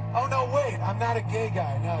 Oh, no, wait. I'm not a gay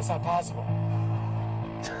guy. No, it's not possible.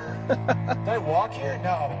 Did I walk here?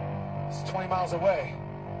 No. It's 20 miles away.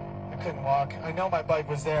 I couldn't walk. I know my bike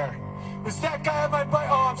was there. Was that guy on my bike?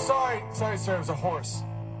 Oh, I'm sorry. Sorry, sir. It was a horse.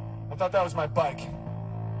 I thought that was my bike.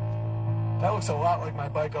 That looks a lot like my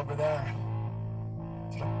bike over there.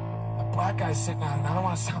 A black guy's sitting on it. I don't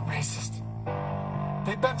want to sound racist.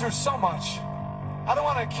 They've been through so much. I don't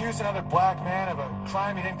want to accuse another black man of a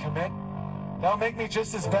crime he didn't commit. That'll make me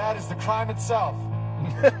just as bad as the crime itself.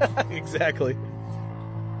 Exactly.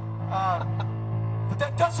 But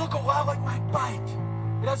that does look a lot like my bike.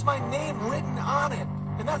 It has my name written on it.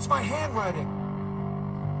 And that's my handwriting.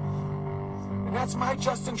 And that's my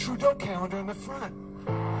Justin Trudeau calendar in the front.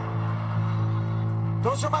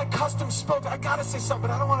 Those are my custom spoke. I gotta say something,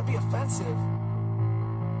 but I don't want to be offensive.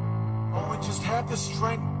 Oh, and just have the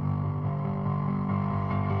strength.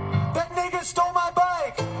 That nigga stole my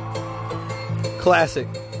bike! Classic.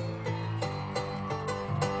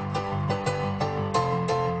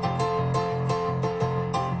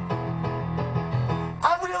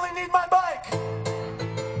 I really need my bike!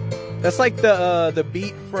 That's like the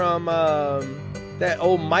beat from that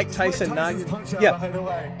old Mike Tyson Nigger. Yeah.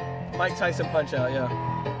 Mike Tyson Punch Out, yeah.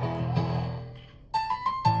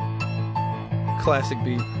 Classic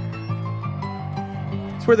beat.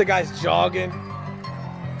 It's where the guy's jogging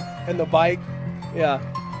and the bike. Yeah.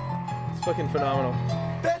 It's fucking phenomenal.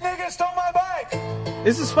 That nigga stole my bike!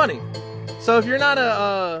 This is funny. So if you're not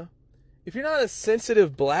a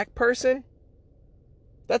sensitive black person,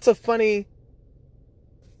 that's a funny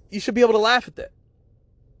you should be able to laugh at that.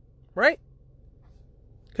 Right?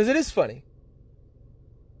 Because it is funny.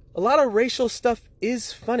 A lot of racial stuff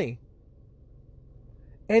is funny.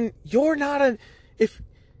 And you're not a...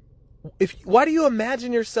 Why do you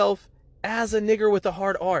imagine yourself as a nigger with a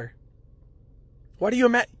hard R? Why do you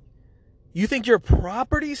imagine... You think you're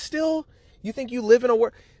property still? You think you live in a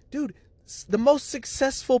world... Dude, the most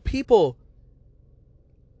successful people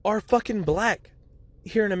are fucking black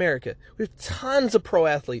here in America. We have tons of pro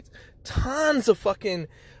athletes. Tons of fucking...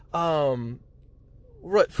 from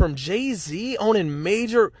Jay-Z owning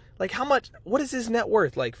major... Like, how much... What is his net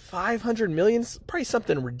worth? Like, 500 million? Probably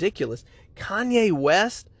something ridiculous. Kanye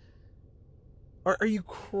West? Are you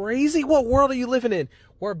crazy? What world are you living in?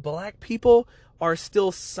 Where black people are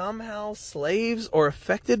still somehow slaves or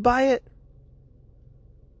affected by it?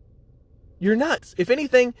 You're nuts. If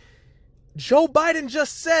anything, Joe Biden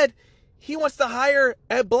just said he wants to hire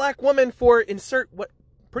a black woman for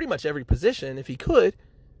pretty much every position if he could.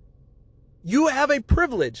 You have a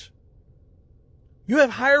privilege. You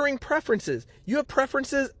have hiring preferences. You have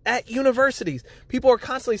preferences at universities. People are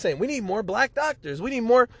constantly saying, we need more black doctors. We need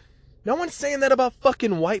more. No one's saying that about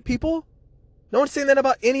fucking white people. No one's saying that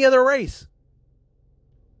about any other race.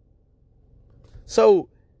 So,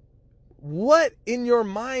 what in your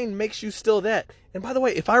mind makes you still that? And by the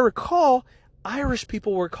way, if I recall, Irish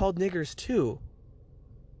people were called niggers too.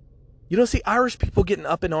 You don't see Irish people getting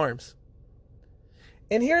up in arms.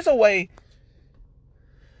 And here's a way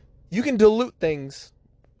you can dilute things.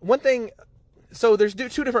 One thing, so there's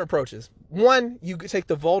two different approaches. One, you take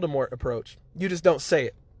the Voldemort approach. You just don't say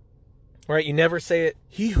it. Right? You never say it.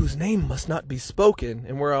 He whose name must not be spoken.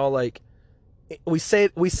 And we're all like, we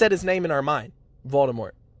said his name in our mind.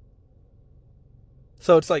 Voldemort.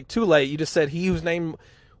 So it's like too late. You just said he whose name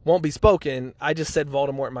won't be spoken. I just said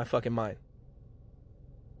Voldemort in my fucking mind.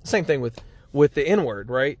 Same thing with the N-word,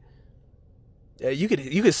 right? You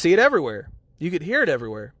could see it everywhere. You could hear it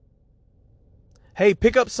everywhere. Hey,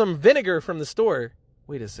 pick up some vinegar from the store.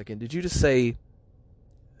 Wait a second. Did you just say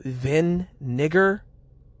nigger?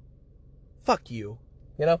 Fuck you.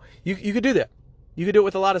 You know, you could do that. You could do it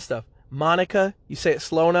with a lot of stuff. Monica, you say it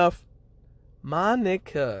slow enough.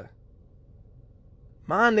 Monica.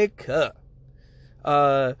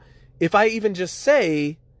 If I even just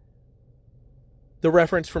say the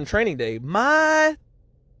reference from Training Day,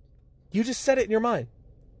 you just said it in your mind.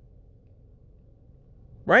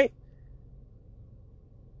 Right?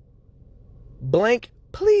 Blank,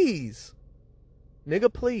 please.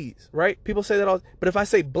 Nigga, please. Right? People say that all. But if I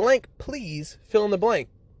say blank, please, fill in the blank.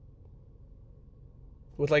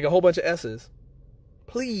 With like a whole bunch of S's.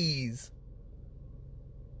 Please.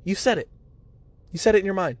 You said it. You said it in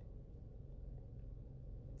your mind.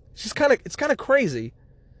 It's kind of crazy.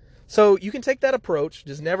 So you can take that approach.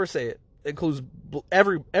 Just never say it. It includes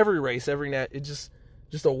every race, every net. It's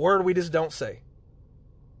just a word we just don't say.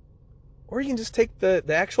 Or you can just take the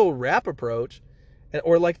actual rap approach,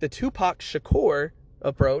 or like the Tupac Shakur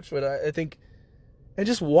approach, but I think, and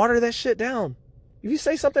just water that shit down. If you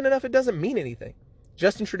say something enough, it doesn't mean anything.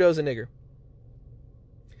 Justin Trudeau's a nigger.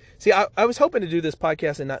 See, I was hoping to do this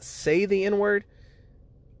podcast and not say the N-word,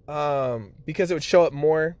 because it would show up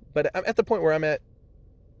more. But I'm at the point where I'm at,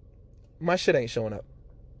 my shit ain't showing up.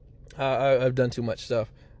 I've done too much stuff.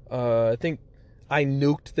 I think I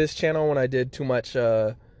nuked this channel when I did too much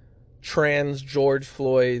trans George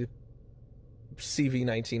Floyd CV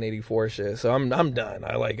 1984 shit. So I'm done.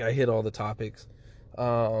 I hit all the topics.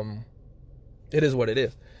 It is what it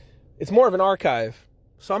is. It's more of an archive.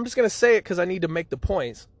 So I'm just going to say it because I need to make the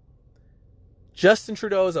points. Justin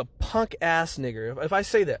Trudeau is a punk ass nigger. If I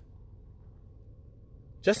say that.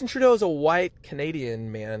 Justin Trudeau is a white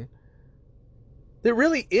Canadian man that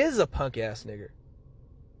really is a punk ass nigger.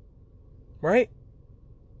 Right?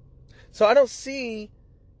 So I don't see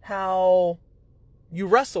how you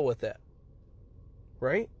wrestle with that.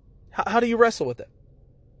 Right? How do you wrestle with that?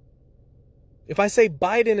 If I say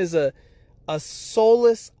Biden is a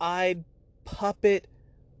soulless-eyed puppet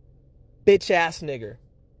bitch-ass nigger,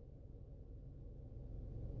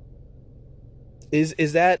 is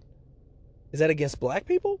that against black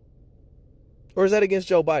people? Or is that against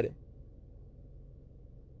Joe Biden?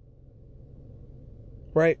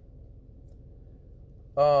 Right?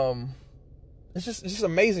 It's just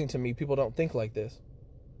amazing to me people don't think like this.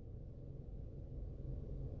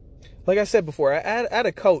 Like I said before, I had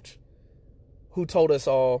a coach who told us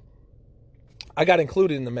all, I got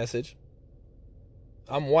included in the message.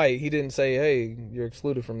 I'm white. He didn't say, hey, you're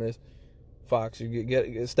excluded from this. Fox, you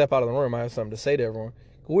get step out of the room. I have something to say to everyone.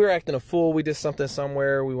 We were acting a fool. We did something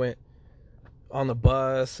somewhere. We went on the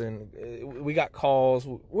bus, and we got calls.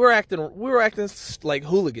 We were acting like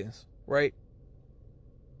hooligans, right?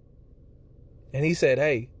 And he said,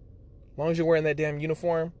 "Hey, as long as you're wearing that damn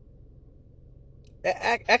uniform,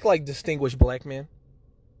 act like distinguished black men."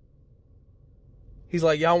 He's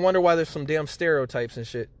like, "Y'all wonder why there's some damn stereotypes and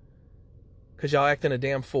shit, because y'all acting a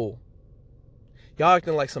damn fool. Y'all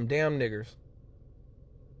acting like some damn niggers."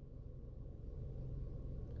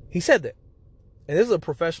 He said that. And this is a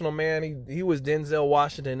professional man. He was Denzel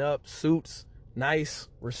Washington up, suits, nice,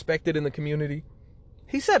 respected in the community.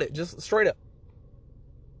 He said it just straight up.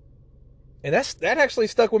 And that actually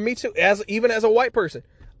stuck with me too, even as a white person.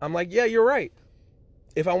 I'm like, yeah, you're right.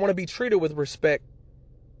 If I want to be treated with respect,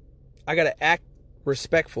 I got to act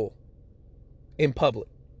respectful in public.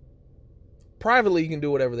 Privately, you can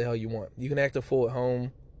do whatever the hell you want. You can act a fool at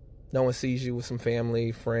home. No one sees you with some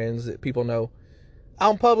family, friends that people know.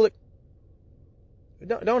 Out in public,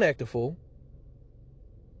 don't act a fool.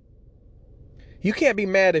 You can't be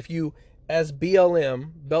mad if you, as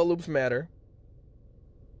BLM, Belt Loops Matter,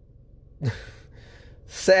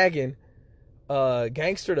 sagging,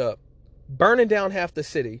 gangstered up, burning down half the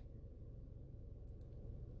city,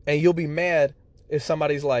 and you'll be mad if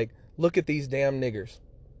somebody's like, look at these damn niggers.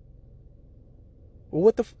 Well,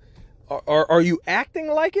 what the are you acting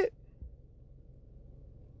like it?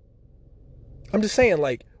 I'm just saying,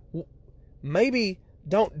 like, maybe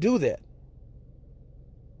don't do that.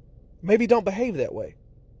 Maybe don't behave that way.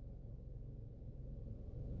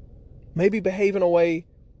 Maybe behave in a way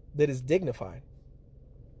that is dignified.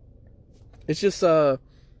 It's just, it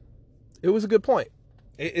was a good point.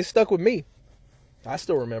 It stuck with me. I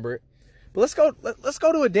still remember it. But let's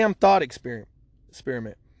go to a damn thought experiment.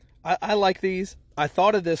 I like these. I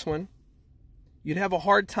thought of this one. You're gonna have a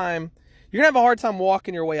hard time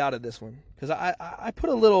walking your way out of this one. Because I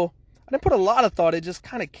didn't put a lot of thought, it just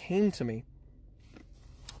kind of came to me.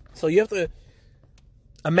 So you have to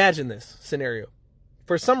imagine this scenario.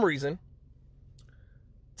 For some reason,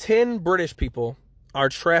 10 British people are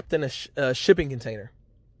trapped in a shipping container.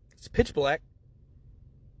 It's pitch black.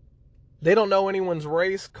 They don't know anyone's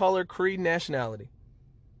race, color, creed, nationality.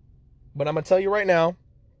 But I'm going to tell you right now,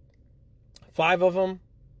 5 of them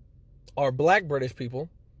are black British people.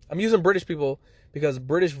 I'm using British people because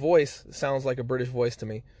British voice sounds like a British voice to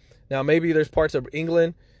me. Now, maybe there's parts of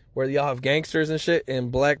England where y'all have gangsters and shit,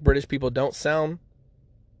 and black British people don't sound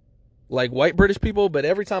like white British people, but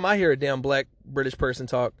every time I hear a damn black British person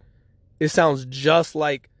talk, it sounds just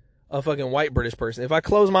like a fucking white British person. If I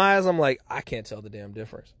close my eyes, I'm like, I can't tell the damn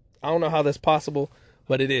difference. I don't know how that's possible,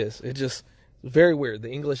 but it is. It's just very weird.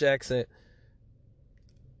 The English accent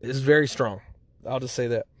is very strong. I'll just say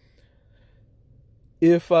that.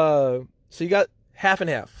 So you got half and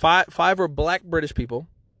half. Five are black British people.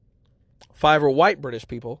 5 are white British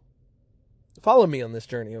people. Follow me on this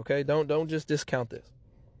journey, okay? Don't just discount this.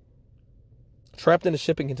 Trapped in a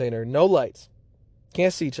shipping container, no lights,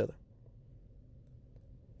 can't see each other.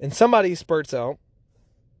 And somebody spurts out,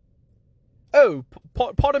 "Oh,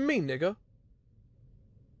 pardon me, nigga."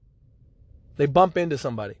 They bump into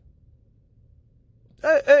somebody.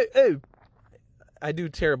 Hey. I do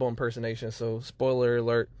terrible impersonations, so spoiler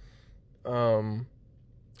alert.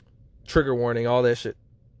 Trigger warning, all that shit.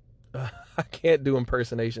 I can't do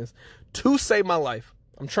impersonations to save my life.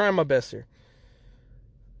 I'm trying my best here.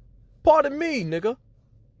 "Pardon me, nigga."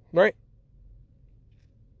 Right?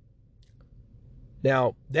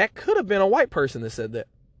 Now, that could have been a white person that said that.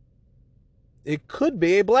 It could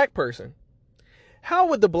be a black person. How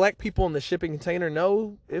would the black people in the shipping container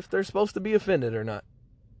know if they're supposed to be offended or not?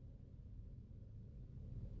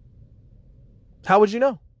 How would you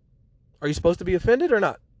know? Are you supposed to be offended or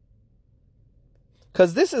not?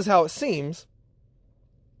 Because this is how it seems.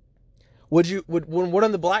 Would one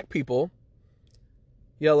of the black people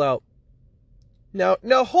yell out,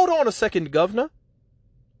 Now hold on a second, governor.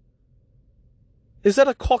 Is that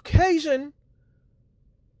a Caucasian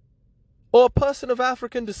or a person of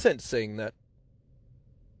African descent saying that?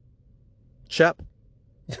 Chap.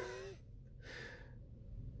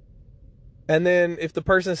 And then if the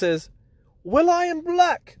person says, "Well, I am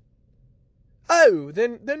black." "Oh,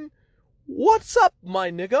 then what's up,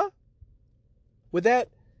 my nigga?" With that.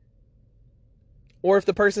 Or if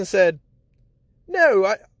the person said,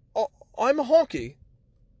 "No, I'm a honky,"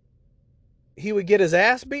 he would get his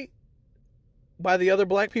ass beat by the other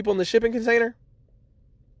black people in the shipping container.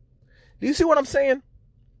 Do you see what I'm saying?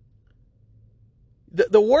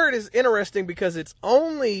 The word is interesting because it's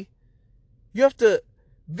only, you have to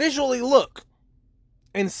visually look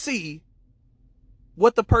and see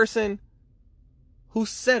what the person who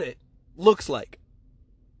said it looks like.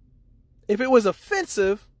 If it was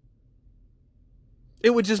offensive,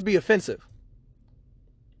 It would just be offensive.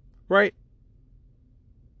 Right?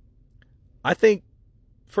 I think,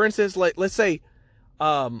 for instance, like, let's say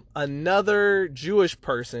another Jewish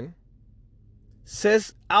person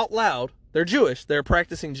says out loud, they're Jewish, they're a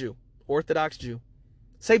practicing Jew, Orthodox Jew.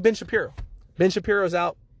 Say Ben Shapiro. Ben Shapiro's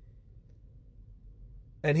out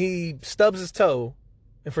and he stubs his toe,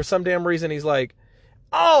 and for some damn reason he's like,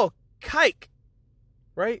 oh, kike.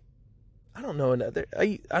 Right? I don't know another.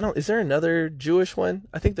 Is there another Jewish one?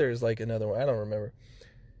 I think there's like another one. I don't remember.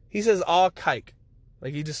 He says, oh, kike.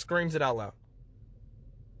 Like, he just screams it out loud.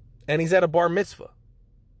 And he's at a bar mitzvah.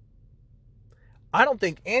 I don't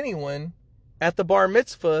think anyone at the bar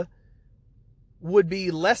mitzvah would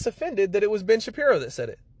be less offended that it was Ben Shapiro that said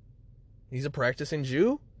it. He's a practicing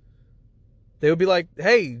Jew. They would be like,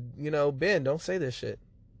 hey, Ben, don't say this shit.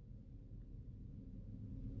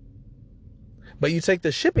 But you take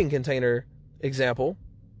the shipping container example,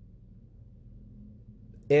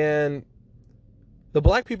 and the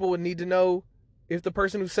black people would need to know if the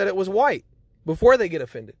person who said it was white before they get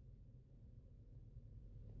offended.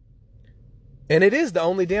 And it is the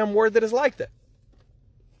only damn word that is like that.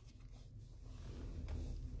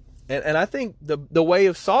 And I think the way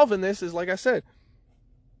of solving this is, like I said,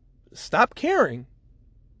 stop caring.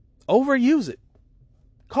 Overuse it.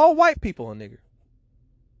 Call white people a nigger.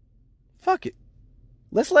 Fuck it.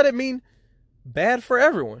 Let's let it mean bad for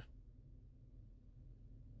everyone.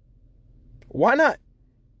 Why not?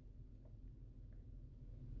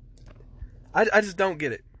 I just don't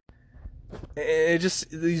get it.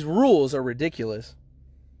 These rules are ridiculous.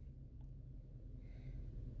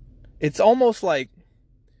 It's almost like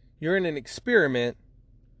you're in an experiment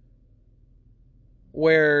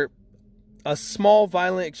where a small,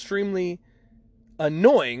 violent, extremely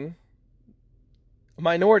annoying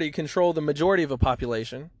minority control the majority of a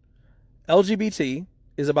population. LGBT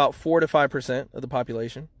is about 4 to 5% of the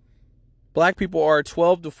population. Black people are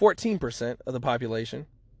 12 to 14% of the population.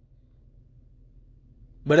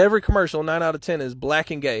 But every commercial, 9 out of 10, is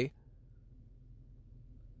black and gay.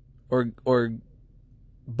 Or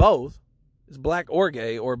both. It's black or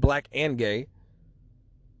gay, or black and gay.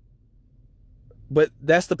 But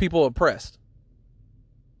that's the people oppressed.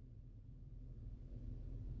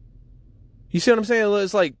 You see what I'm saying?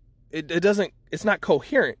 It's like, it's not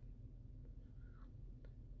coherent.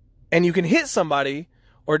 And you can hit somebody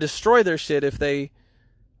or destroy their shit if they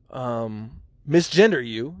misgender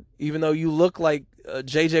you, even though you look like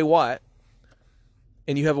J.J. Watt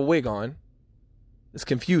and you have a wig on. It's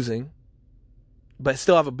confusing, but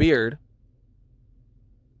still have a beard.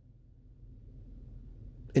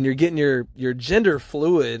 And you're getting your gender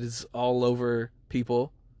fluids all over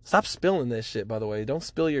people. Stop spilling this shit, by the way. Don't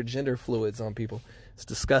spill your gender fluids on people. It's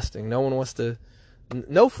disgusting.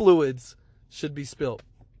 No fluids should be spilled.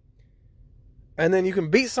 And then you can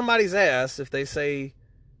beat somebody's ass if they say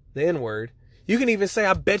the N-word. You can even say,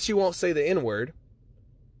 I bet you won't say the N-word.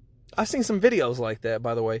 I've seen some videos like that,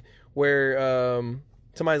 by the way, where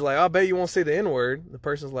somebody's like, I bet you won't say the N-word. The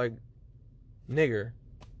person's like, nigger.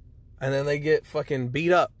 And then they get fucking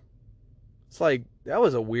beat up. It's like, that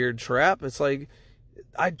was a weird trap. It's like,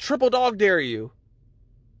 I triple dog dare you.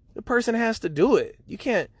 The person has to do it. You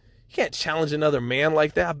can't challenge another man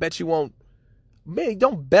like that. I bet you won't. Man,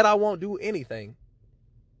 don't bet I won't do anything.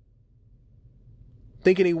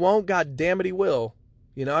 Thinking he won't, god damn it, he will.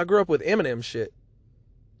 I grew up with Eminem shit.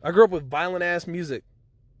 I grew up with violent ass music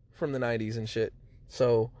from the 90s and shit.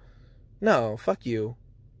 So, no, fuck you.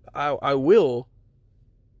 I will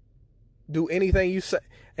do anything you say,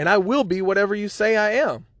 and I will be whatever you say I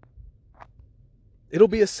am. It'll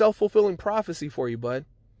be a self-fulfilling prophecy for you, bud.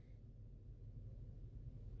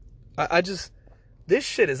 This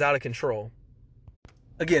shit is out of control.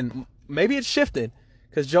 Again, maybe it's shifted,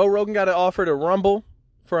 because Joe Rogan got an offer to Rumble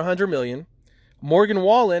for $100 million. Morgan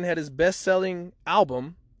Wallen had his best-selling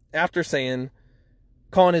album after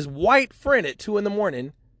calling his white friend at 2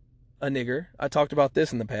 a.m. a nigger. I talked about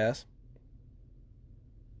this in the past.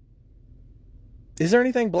 Is there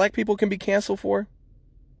anything black people can be canceled for?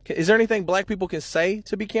 Is there anything black people can say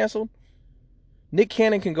to be canceled? Nick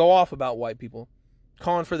Cannon can go off about white people,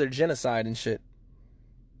 calling for their genocide and shit,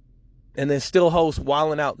 and then still host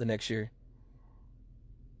Wildin' Out the next year.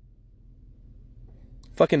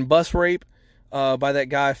 Fucking bus rape by that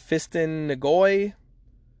guy Fiston Nagoy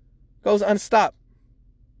goes unstopped.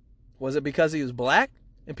 Was it because he was black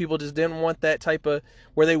and people just didn't want that type of,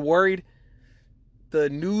 were they worried the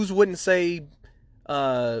news wouldn't say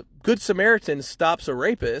Good Samaritan stops a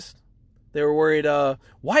rapist? They were worried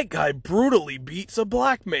white guy brutally beats a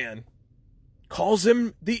black man, calls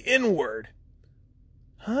him the N-word.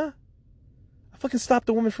 Huh? I fucking stopped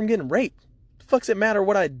a woman from getting raped. fuck's it matter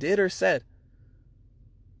what I did or said?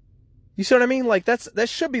 You see what I mean? Like, that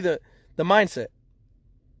should be the mindset.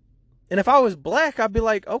 And if I was black, I'd be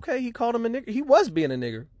like, okay, he called him a nigger. He was being a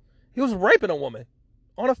nigger. He was raping a woman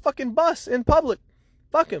on a fucking bus in public.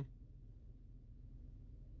 Fuck him.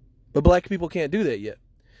 But black people can't do that yet.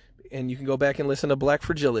 And you can go back and listen to Black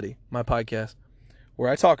Fragility, my podcast, where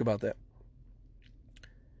I talk about that.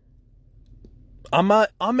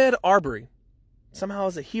 Ahmaud Arbery somehow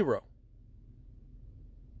is a hero.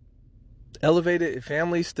 Elevated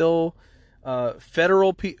family still.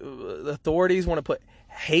 Federal authorities want to put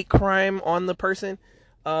hate crime on the person.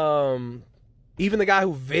 Even the guy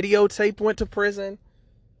who videotaped went to prison.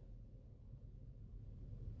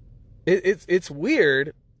 It's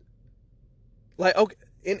weird. Like, okay,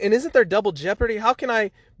 and isn't there double jeopardy? How can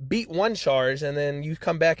I beat one charge and then you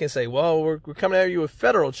come back and say, well, we're coming at you with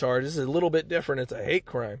federal charges. It's a little bit different. It's a hate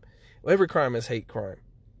crime. Well, every crime is hate crime.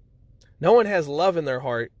 No one has love in their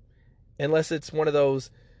heart unless it's one of those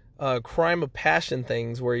crime of passion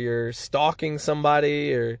things where you're stalking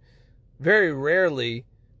somebody, or very rarely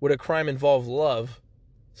would a crime involve love.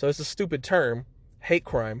 So it's a stupid term, hate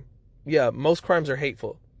crime. Yeah, most crimes are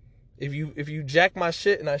hateful. If you jack my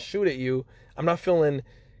shit and I shoot at you, I'm not feeling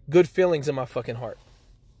good feelings in my fucking heart.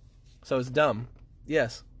 So it's dumb.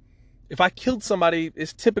 Yes. If I killed somebody,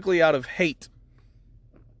 it's typically out of hate.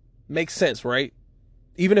 Makes sense, right?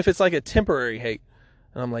 Even if it's like a temporary hate.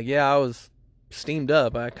 And I'm like, yeah, I was steamed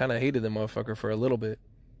up. I kind of hated the motherfucker for a little bit.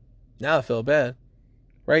 Now I feel bad.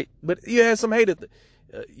 Right? But you had some hate at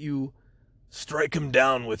you strike him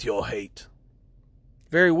down with your hate.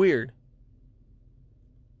 Very weird.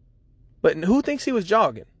 But who thinks he was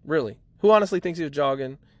jogging? Really? Who honestly thinks he was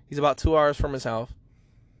jogging? He's about 2 hours from his house.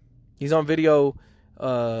 He's on video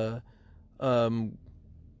going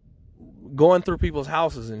through people's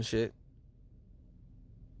houses and shit.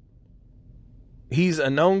 He's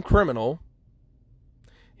a known criminal.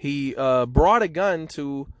 He brought a gun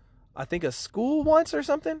to, I think, a school once or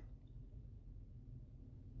something.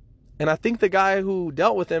 And I think the guy who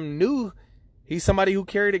dealt with him knew he's somebody who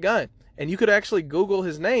carried a gun. And you could actually Google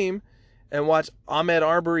his name and watch Ahmaud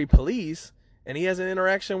Arbery Police, and he has an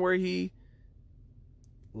interaction where he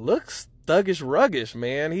looks thuggish ruggish,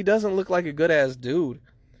 man. He doesn't look like a good-ass dude.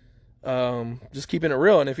 Just keeping it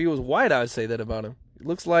real. And if he was white, I'd say that about him. He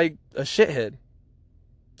looks like a shithead.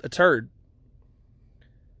 A turd.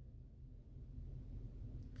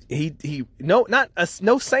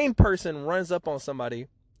 No sane person runs up on somebody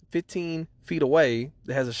 15 feet away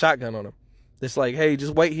that has a shotgun on him. It's like, hey,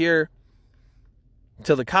 just wait here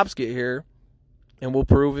till the cops get here and we'll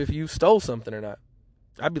prove if you stole something or not.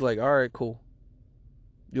 I'd be like, all right, cool.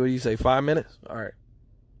 What do you say, 5 minutes? All right.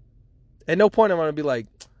 At no point am I going to be like,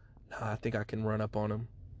 nah, I think I can run up on him.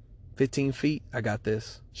 15 feet, I got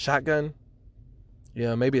this. Shotgun?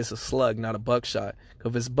 Yeah, maybe it's a slug, not a buckshot.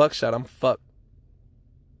 If it's buckshot, I'm fucked.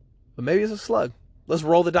 But maybe it's a slug. Let's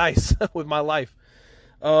roll the dice with my life.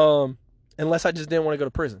 Unless I just didn't want to go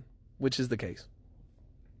to prison, which is the case.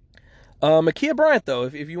 Ma'Khia Bryant, though,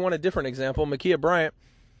 if you want a different example, Ma'Khia Bryant,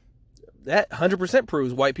 that 100%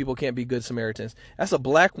 proves white people can't be good Samaritans. That's a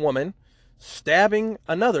black woman stabbing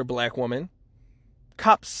another black woman.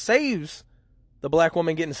 Cop saves the black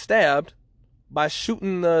woman getting stabbed by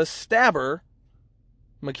shooting the stabber,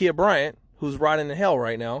 Ma'Khia Bryant, who's rotting in hell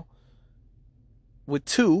right now, with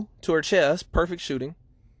 2 to her chest, perfect shooting,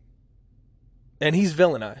 and he's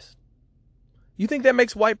villainized. You think that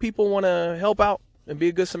makes white people want to help out and be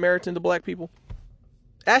a good Samaritan to black people?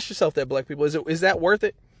 Ask yourself that, black people. Is that worth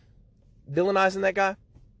it? Villainizing that guy?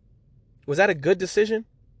 Was that a good decision?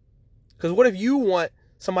 Because what if you want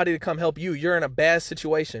somebody to come help you? You're in a bad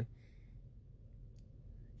situation.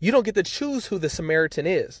 You don't get to choose who the Samaritan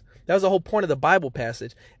is. That was the whole point of the Bible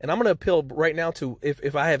passage. And I'm going to appeal right now to,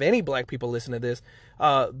 if I have any black people listening to this,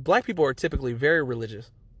 black people are typically very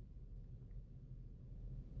religious.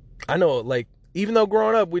 I know, like, even though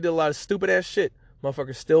growing up we did a lot of stupid ass shit,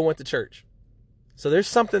 motherfuckers still went to church. So there's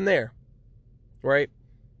something there, right?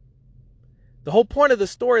 The whole point of the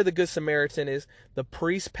story of the Good Samaritan is the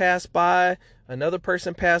priest passed by, another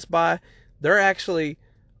person passed by. They're actually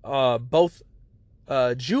both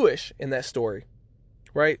Jewish in that story,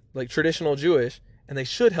 right? Like traditional Jewish, and they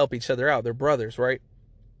should help each other out. They're brothers, right?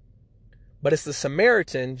 But it's the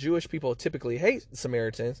Samaritan. Jewish people typically hate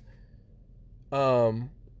Samaritans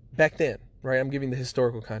back then, right? I'm giving the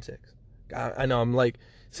historical context. I know I'm like,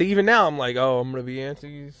 see, even now I'm like, oh, I'm going to be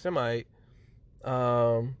anti-Semite.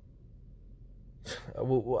 Well,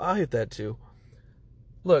 I'll hit that too.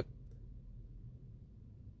 Look,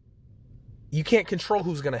 you can't control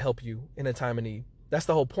who's going to help you in a time of need. That's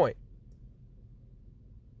the whole point.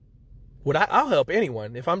 I'll help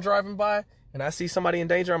anyone. If I'm driving by and I see somebody in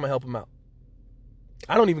danger, I'm going to help them out.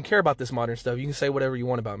 I don't even care about this modern stuff. You can say whatever you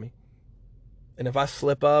want about me. And if I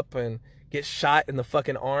slip up and get shot in the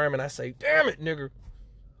fucking arm and I say, damn it, nigger,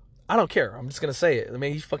 I don't care. I'm just going to say it. I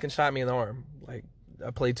mean, he fucking shot me in the arm. Like,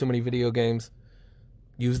 I played too many video games,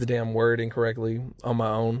 used the damn word incorrectly on my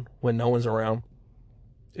own when no one's around.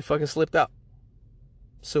 It fucking slipped out.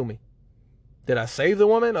 Sue me. Did I save the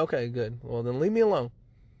woman? Okay, good. Well, then leave me alone.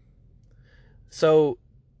 So,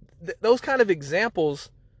 those kind of examples,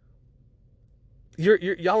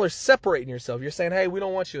 y'all are separating yourself. You're saying, hey, we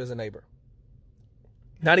don't want you as a neighbor.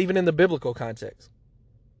 Not even in the biblical context.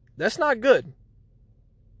 That's not good.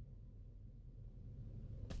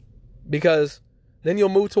 Because then you'll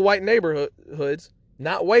move to white neighborhoods,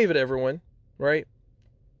 not wave at everyone, right?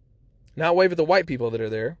 Not wave at the white people that are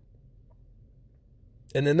there.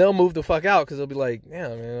 And then they'll move the fuck out because they'll be like, yeah,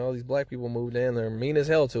 man, all these black people moved in. They're mean as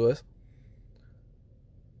hell to us.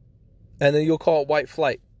 And then you'll call it white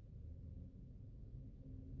flight.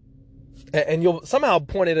 And you'll somehow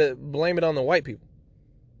blame it on the white people.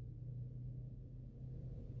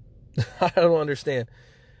 I don't understand.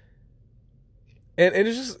 And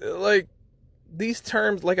it's just like these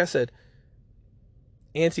terms, like I said,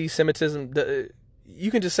 anti-Semitism.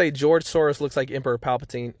 You can just say George Soros looks like Emperor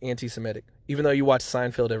Palpatine, anti-Semitic, even though you watch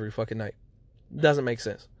Seinfeld every fucking night. Doesn't make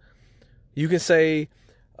sense. You can say,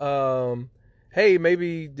 hey,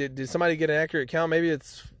 maybe did somebody get an accurate count? Maybe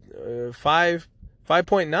it's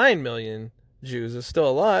 5.9 million Jews. It's still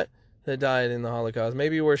a lot that died in the Holocaust.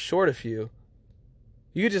 Maybe we're short a few.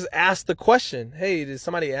 You could just ask the question, hey, did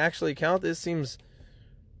somebody actually count? This seems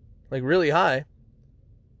like really high.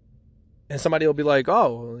 And somebody will be like,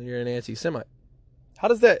 oh, you're an anti-Semite.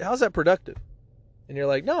 How's that productive? And you're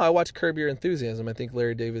like, no, I watch Curb Your Enthusiasm. I think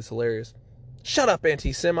Larry David's hilarious. Shut up,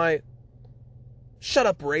 anti-Semite. Shut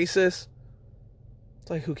up, racist. It's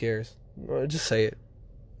like, who cares? Just say it.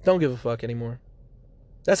 Don't give a fuck anymore.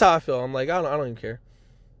 That's how I feel. I'm like, I don't even care.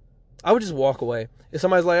 I would just walk away. If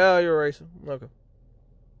somebody's like, oh, you're a racist. Okay.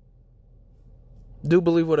 Do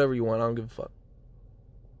believe whatever you want. I don't give a fuck.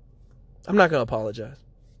 I'm not going to apologize.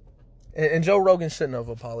 And Joe Rogan shouldn't have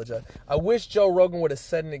apologized. I wish Joe Rogan would have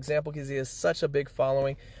set an example because he has such a big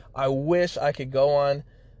following. I wish I could go on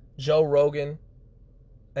Joe Rogan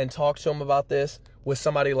and talk to him about this with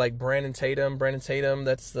somebody like Brandon Tatum. Brandon Tatum,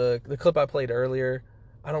 that's the clip I played earlier.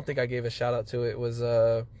 I don't think I gave a shout out to it. It was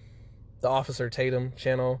the Officer Tatum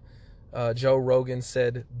channel. Joe Rogan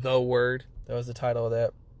said the word. That was the title of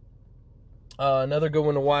that. Another good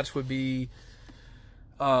one to watch would be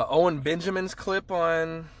Owen Benjamin's clip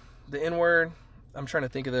on the N-word. I'm trying to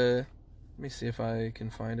think of let me see if I can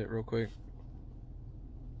find it real quick.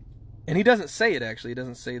 And he doesn't say it, actually. He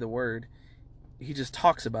doesn't say the word. He just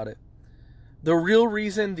talks about it. The real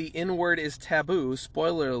reason the N-word is taboo,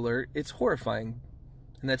 spoiler alert, it's horrifying.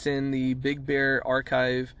 And that's in the Big Bear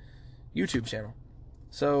Archive YouTube channel.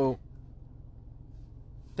 So,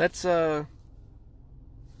 that's, those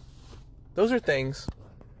are things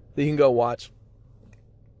that you can go watch.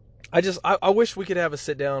 I wish we could have a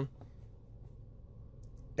sit down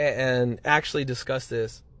and actually discuss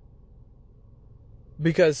this,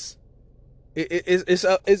 because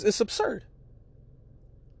it's absurd.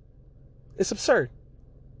 It's absurd.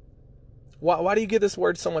 Why do you give this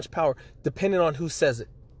word so much power, depending on who says it?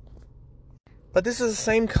 But this is the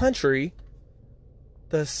same country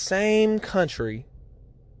that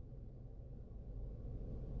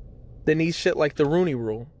needs shit like the Rooney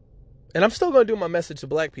Rule. And I'm still going to do my message to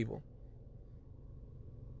black people.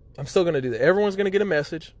 I'm still going to do that. Everyone's going to get a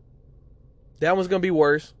message. That one's going to be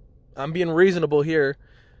worse. I'm being reasonable here.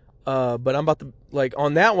 But I'm about to, like,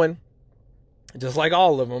 on that one, just like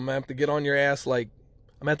all of them, I have to get on your ass, like,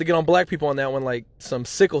 I'm going to have to get on black people on that one like some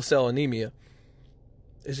sickle cell anemia.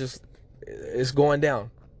 It's going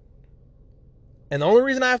down. And the only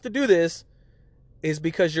reason I have to do this is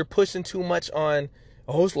because you're pushing too much on,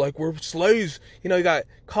 oh, it's like we're slaves. You know, you got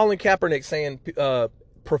Colin Kaepernick saying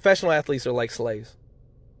professional athletes are like slaves.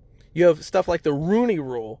 You have stuff like the Rooney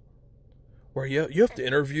Rule, where you have to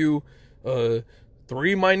interview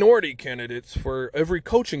 3 minority candidates for every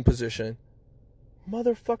coaching position.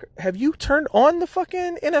 Motherfucker, have you turned on the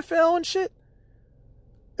fucking NFL and shit?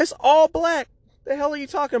 It's all black. The hell are you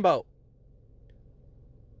talking about?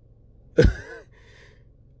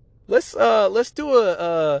 Let's do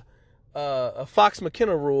a Fox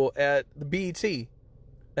McKenna rule at the BET,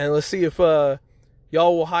 and let's see if y'all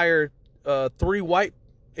will hire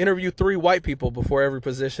interview 3 white people before every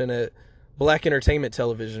position at Black Entertainment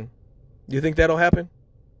Television. Do you think that'll happen?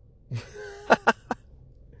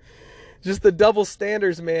 Just the double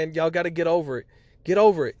standards, man. Y'all got to get over it. Get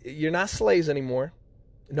over it. You're not slaves anymore.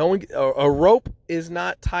 No one, a rope is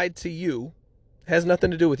not tied to you. It has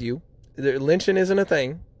nothing to do with you. Lynching isn't a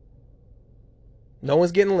thing. No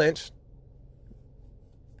one's getting lynched.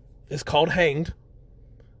 It's called hanged.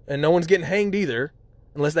 And no one's getting hanged either,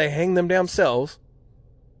 unless they hang them themselves.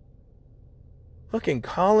 Fucking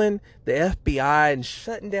calling the FBI and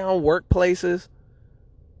shutting down workplaces.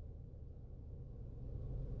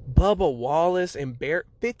 Bubba Wallace and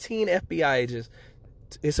 15 FBI agents.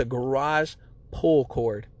 It's a garage pull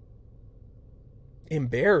cord.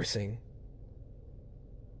 Embarrassing.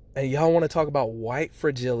 And y'all want to talk about white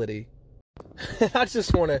fragility. I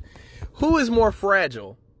just want to... Who is more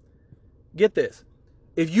fragile? Get this.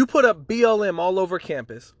 If you put up BLM all over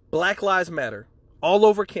campus, Black Lives Matter all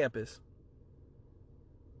over campus,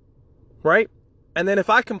 right? And then if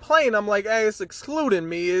I complain, I'm like, hey, it's excluding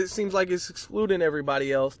me. It seems like it's excluding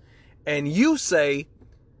everybody else. And you say,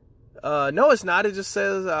 no, it's not. It just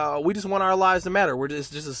says, we just want our lives to matter. It's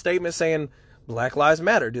just a statement saying Black Lives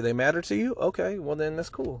Matter. Do they matter to you? Okay, well then that's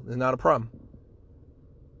cool. It's not a problem.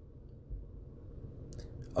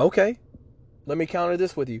 Okay, let me counter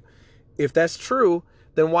this with you. If that's true,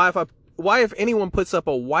 then why if anyone puts up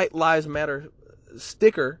a White Lives Matter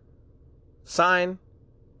sticker, sign,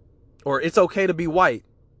 or it's okay to be white,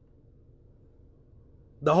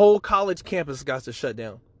 the whole college campus got to shut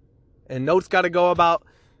down. And notes got to go about,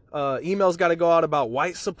 emails got to go out about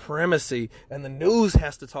white supremacy, and the news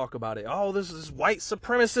has to talk about it. Oh, this is white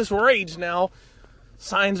supremacist rage now.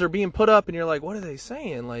 Signs are being put up, and you're like, what are they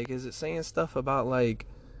saying? Like, is it saying stuff about, like,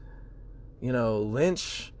 you know,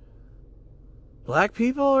 lynch black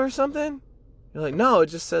people or something? You're like, no, it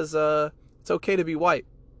just says it's okay to be white.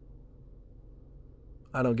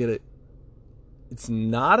 I don't get it. It's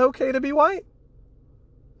not okay to be white?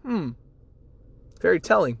 Very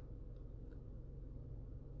telling.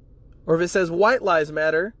 Or if it says white lives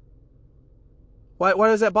matter, why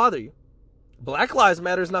does that bother you? Black Lives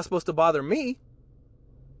Matter is not supposed to bother me.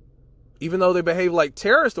 Even though they behave like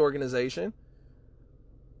terrorist organization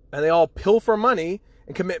and they all pilfer money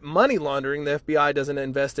and commit money laundering, the FBI doesn't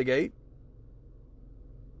investigate.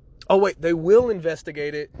 Oh wait, they will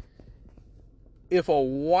investigate it if a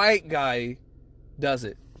white guy does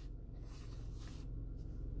it.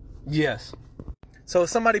 Yes. So if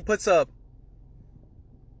somebody puts up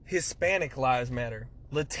Hispanic Lives Matter,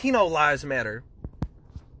 Latino Lives Matter,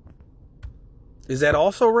 is that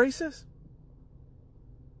also racist?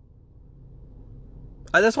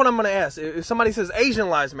 That's what I'm going to ask. If somebody says Asian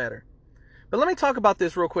Lives Matter. But let me talk about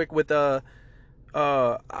this real quick with let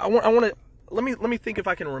me think if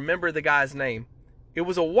I can remember the guy's name. It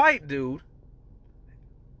was a white dude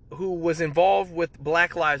who was involved with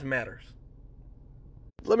Black Lives Matters.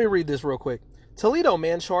 Let me read this real quick. Toledo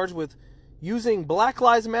man charged with using Black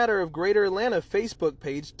Lives Matter of Greater Atlanta Facebook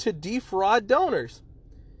page to defraud donors.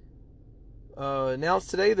 Announced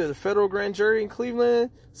today that the federal grand jury in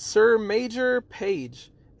Cleveland, Sir Major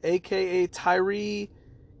Page, a.k.a. Tyree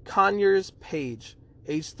Conyers Page,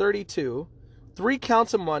 age 32, 3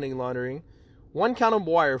 counts of money laundering, 1 count of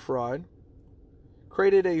wire fraud,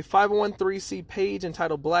 created a 501(c)(3) page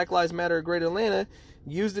entitled Black Lives Matter of Greater Atlanta,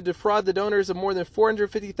 used to defraud the donors of more than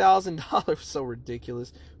 $450,000. So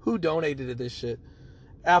ridiculous. Who donated to this shit?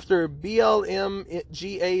 After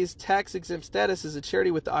BLMGA's tax-exempt status as a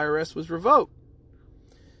charity with the IRS was revoked.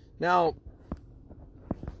 Now,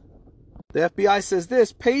 the FBI says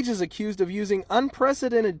this: Page is accused of using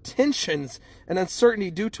unprecedented tensions and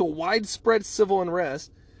uncertainty due to widespread civil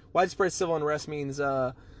unrest. Widespread civil unrest means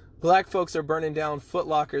black folks are burning down Foot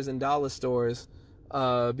Lockers and dollar stores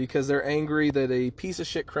because they're angry that a piece of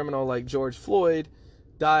shit criminal like George Floyd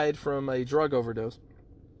died from a drug overdose.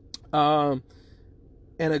 And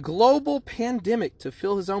a global pandemic to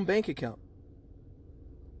fill his own bank account.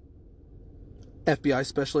 FBI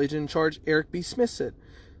Special Agent in Charge Eric B. Smith said,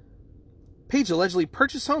 Page allegedly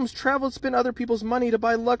purchased homes, traveled, spent other people's money to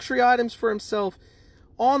buy luxury items for himself,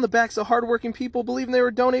 all on the backs of hardworking people believing they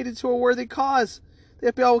were donated to a worthy cause.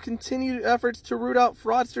 The FBI will continue efforts to root out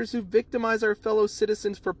fraudsters who victimize our fellow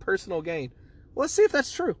citizens for personal gain. Well, let's see if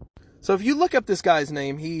that's true. So if you look up this guy's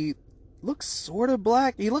name, he looks sort of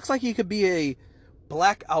black. He looks like he could be a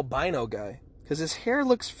black albino guy because his hair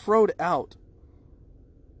looks froed out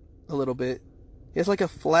a little bit. He has like a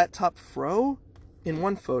flat top fro in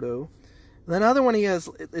one photo. And then another one he has,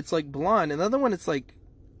 it's like blonde. Another one it's like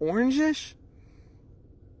orangish.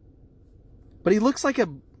 But he looks like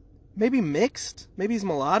maybe mixed. Maybe he's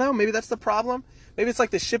mulatto. Maybe that's the problem. Maybe it's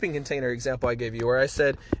like the shipping container example I gave you where I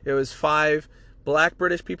said it was 5 black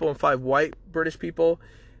British people and 5 white British people.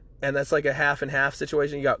 and that's like a half and half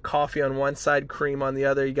situation. You got coffee on one side, cream on the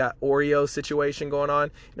other. You got Oreo situation going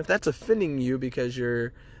on. And if that's offending you because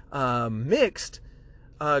you're mixed,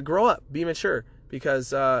 grow up, be mature,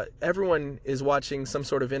 because everyone is watching some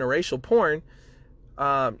sort of interracial porn.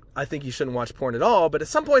 I think you shouldn't watch porn at all, but at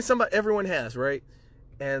some point, everyone has, right?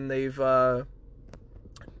 And they've, I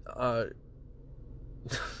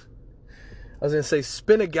was going to say,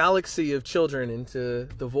 spin a galaxy of children into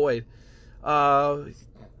the void.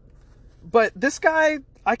 But this guy,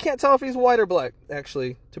 I can't tell if he's white or black,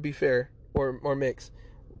 actually, to be fair, or mixed.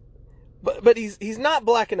 But he's not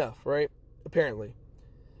black enough, right? Apparently.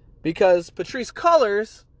 Because Patrice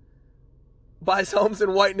Cullors buys homes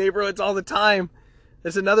in white neighborhoods all the time.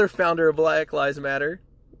 There's another founder of Black Lives Matter.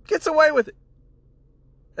 Gets away with it.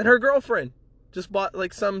 And her girlfriend just bought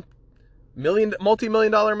like some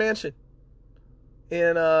multi-million-dollar mansion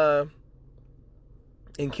in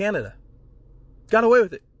Canada. Got away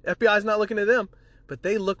with it. FBI's not looking at them, but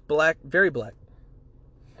they look black, very black.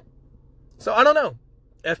 So I don't know.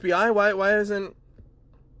 FBI, why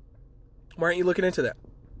aren't you looking into that?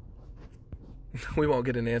 We won't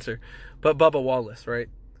get an answer. But Bubba Wallace, right?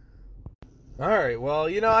 All right, well,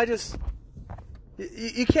 you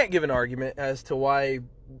can't give an argument as to why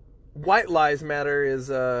White Lives Matter is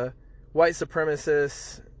white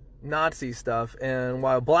supremacist Nazi stuff, and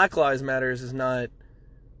while Black Lives Matter is not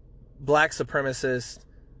black supremacist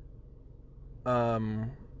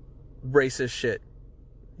racist shit.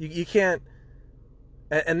 You can't,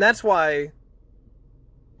 and that's why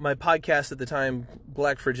my podcast at the time,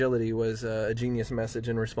 Black Fragility, was a genius message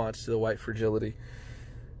in response to the white fragility.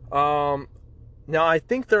 Now I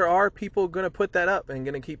think there are people going to put that up and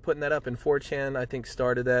going to keep putting that up, and 4chan I think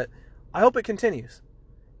started that. I hope it continues,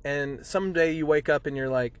 and someday you wake up and you're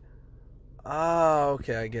like,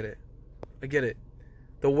 okay, I get it.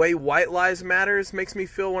 The way White Lives Matters makes me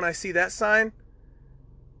feel when I see that sign,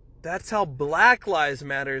 that's how Black Lives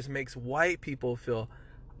Matters makes white people feel.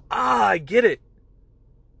 I get it.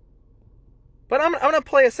 But I'm going to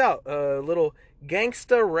play us out. A little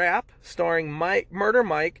gangsta rap starring Murder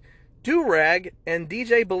Mike, Do-Rag, and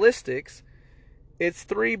DJ Ballistics. It's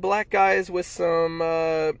 3 black guys with some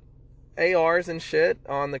ARs and shit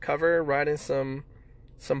on the cover, riding some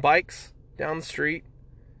bikes down the street.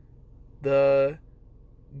 The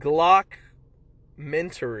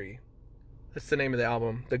Glockmentary. That's the name of the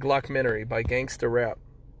album. The Glockmentary by Gangsta Rap.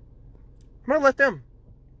 I'm going to let them.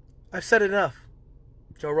 I've said it enough.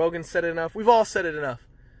 Joe Rogan said it enough. We've all said it enough.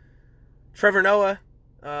 Trevor Noah,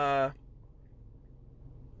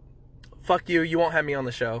 fuck you. You won't have me on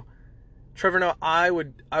the show. Trevor Noah, I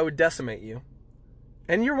would decimate you.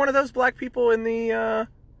 And you're one of those black people in the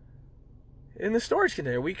storage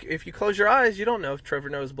container. If you close your eyes, you don't know if Trevor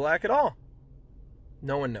Noah is black at all.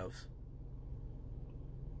 No one knows.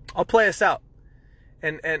 I'll play us out.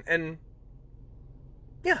 And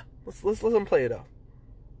yeah, let's let them play it out.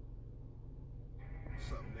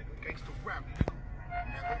 What's up, nigga? Gangsta rap, nigga.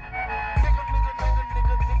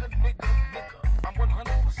 I'm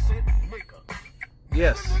 100% nigga.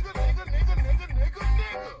 Yes. Nigga.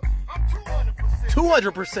 I'm 200%.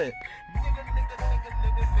 200%.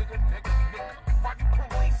 Why do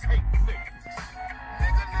police hate niggas?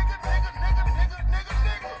 Nigga.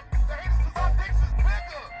 The haters 'cause our dicks is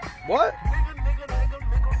bigger. What? Nigga.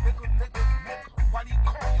 Why do you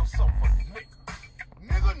call yourself a nigga?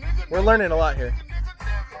 Nigga. We're learning a lot here.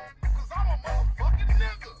 Nigga. 'Cause I'm a motherfucking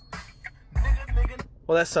nigga. Nigga.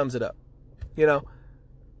 Well, that sums it up.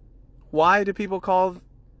 Why do people call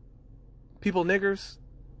people niggers?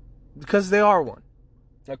 Because they are one,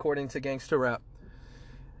 according to Gangsta Rap.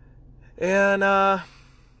 And, that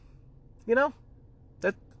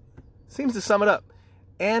seems to sum it up.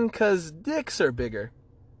 And because dicks are bigger,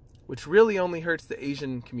 which really only hurts the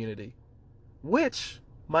Asian community, which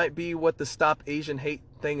might be what the Stop Asian Hate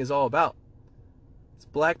thing is all about. It's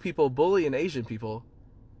black people bullying Asian people,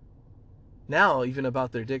 now even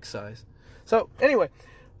about their dick size. So, anyway,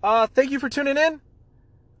 thank you for tuning in.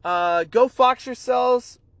 Go fox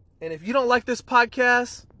yourselves. And if you don't like this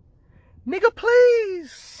podcast, nigga,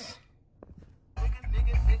 please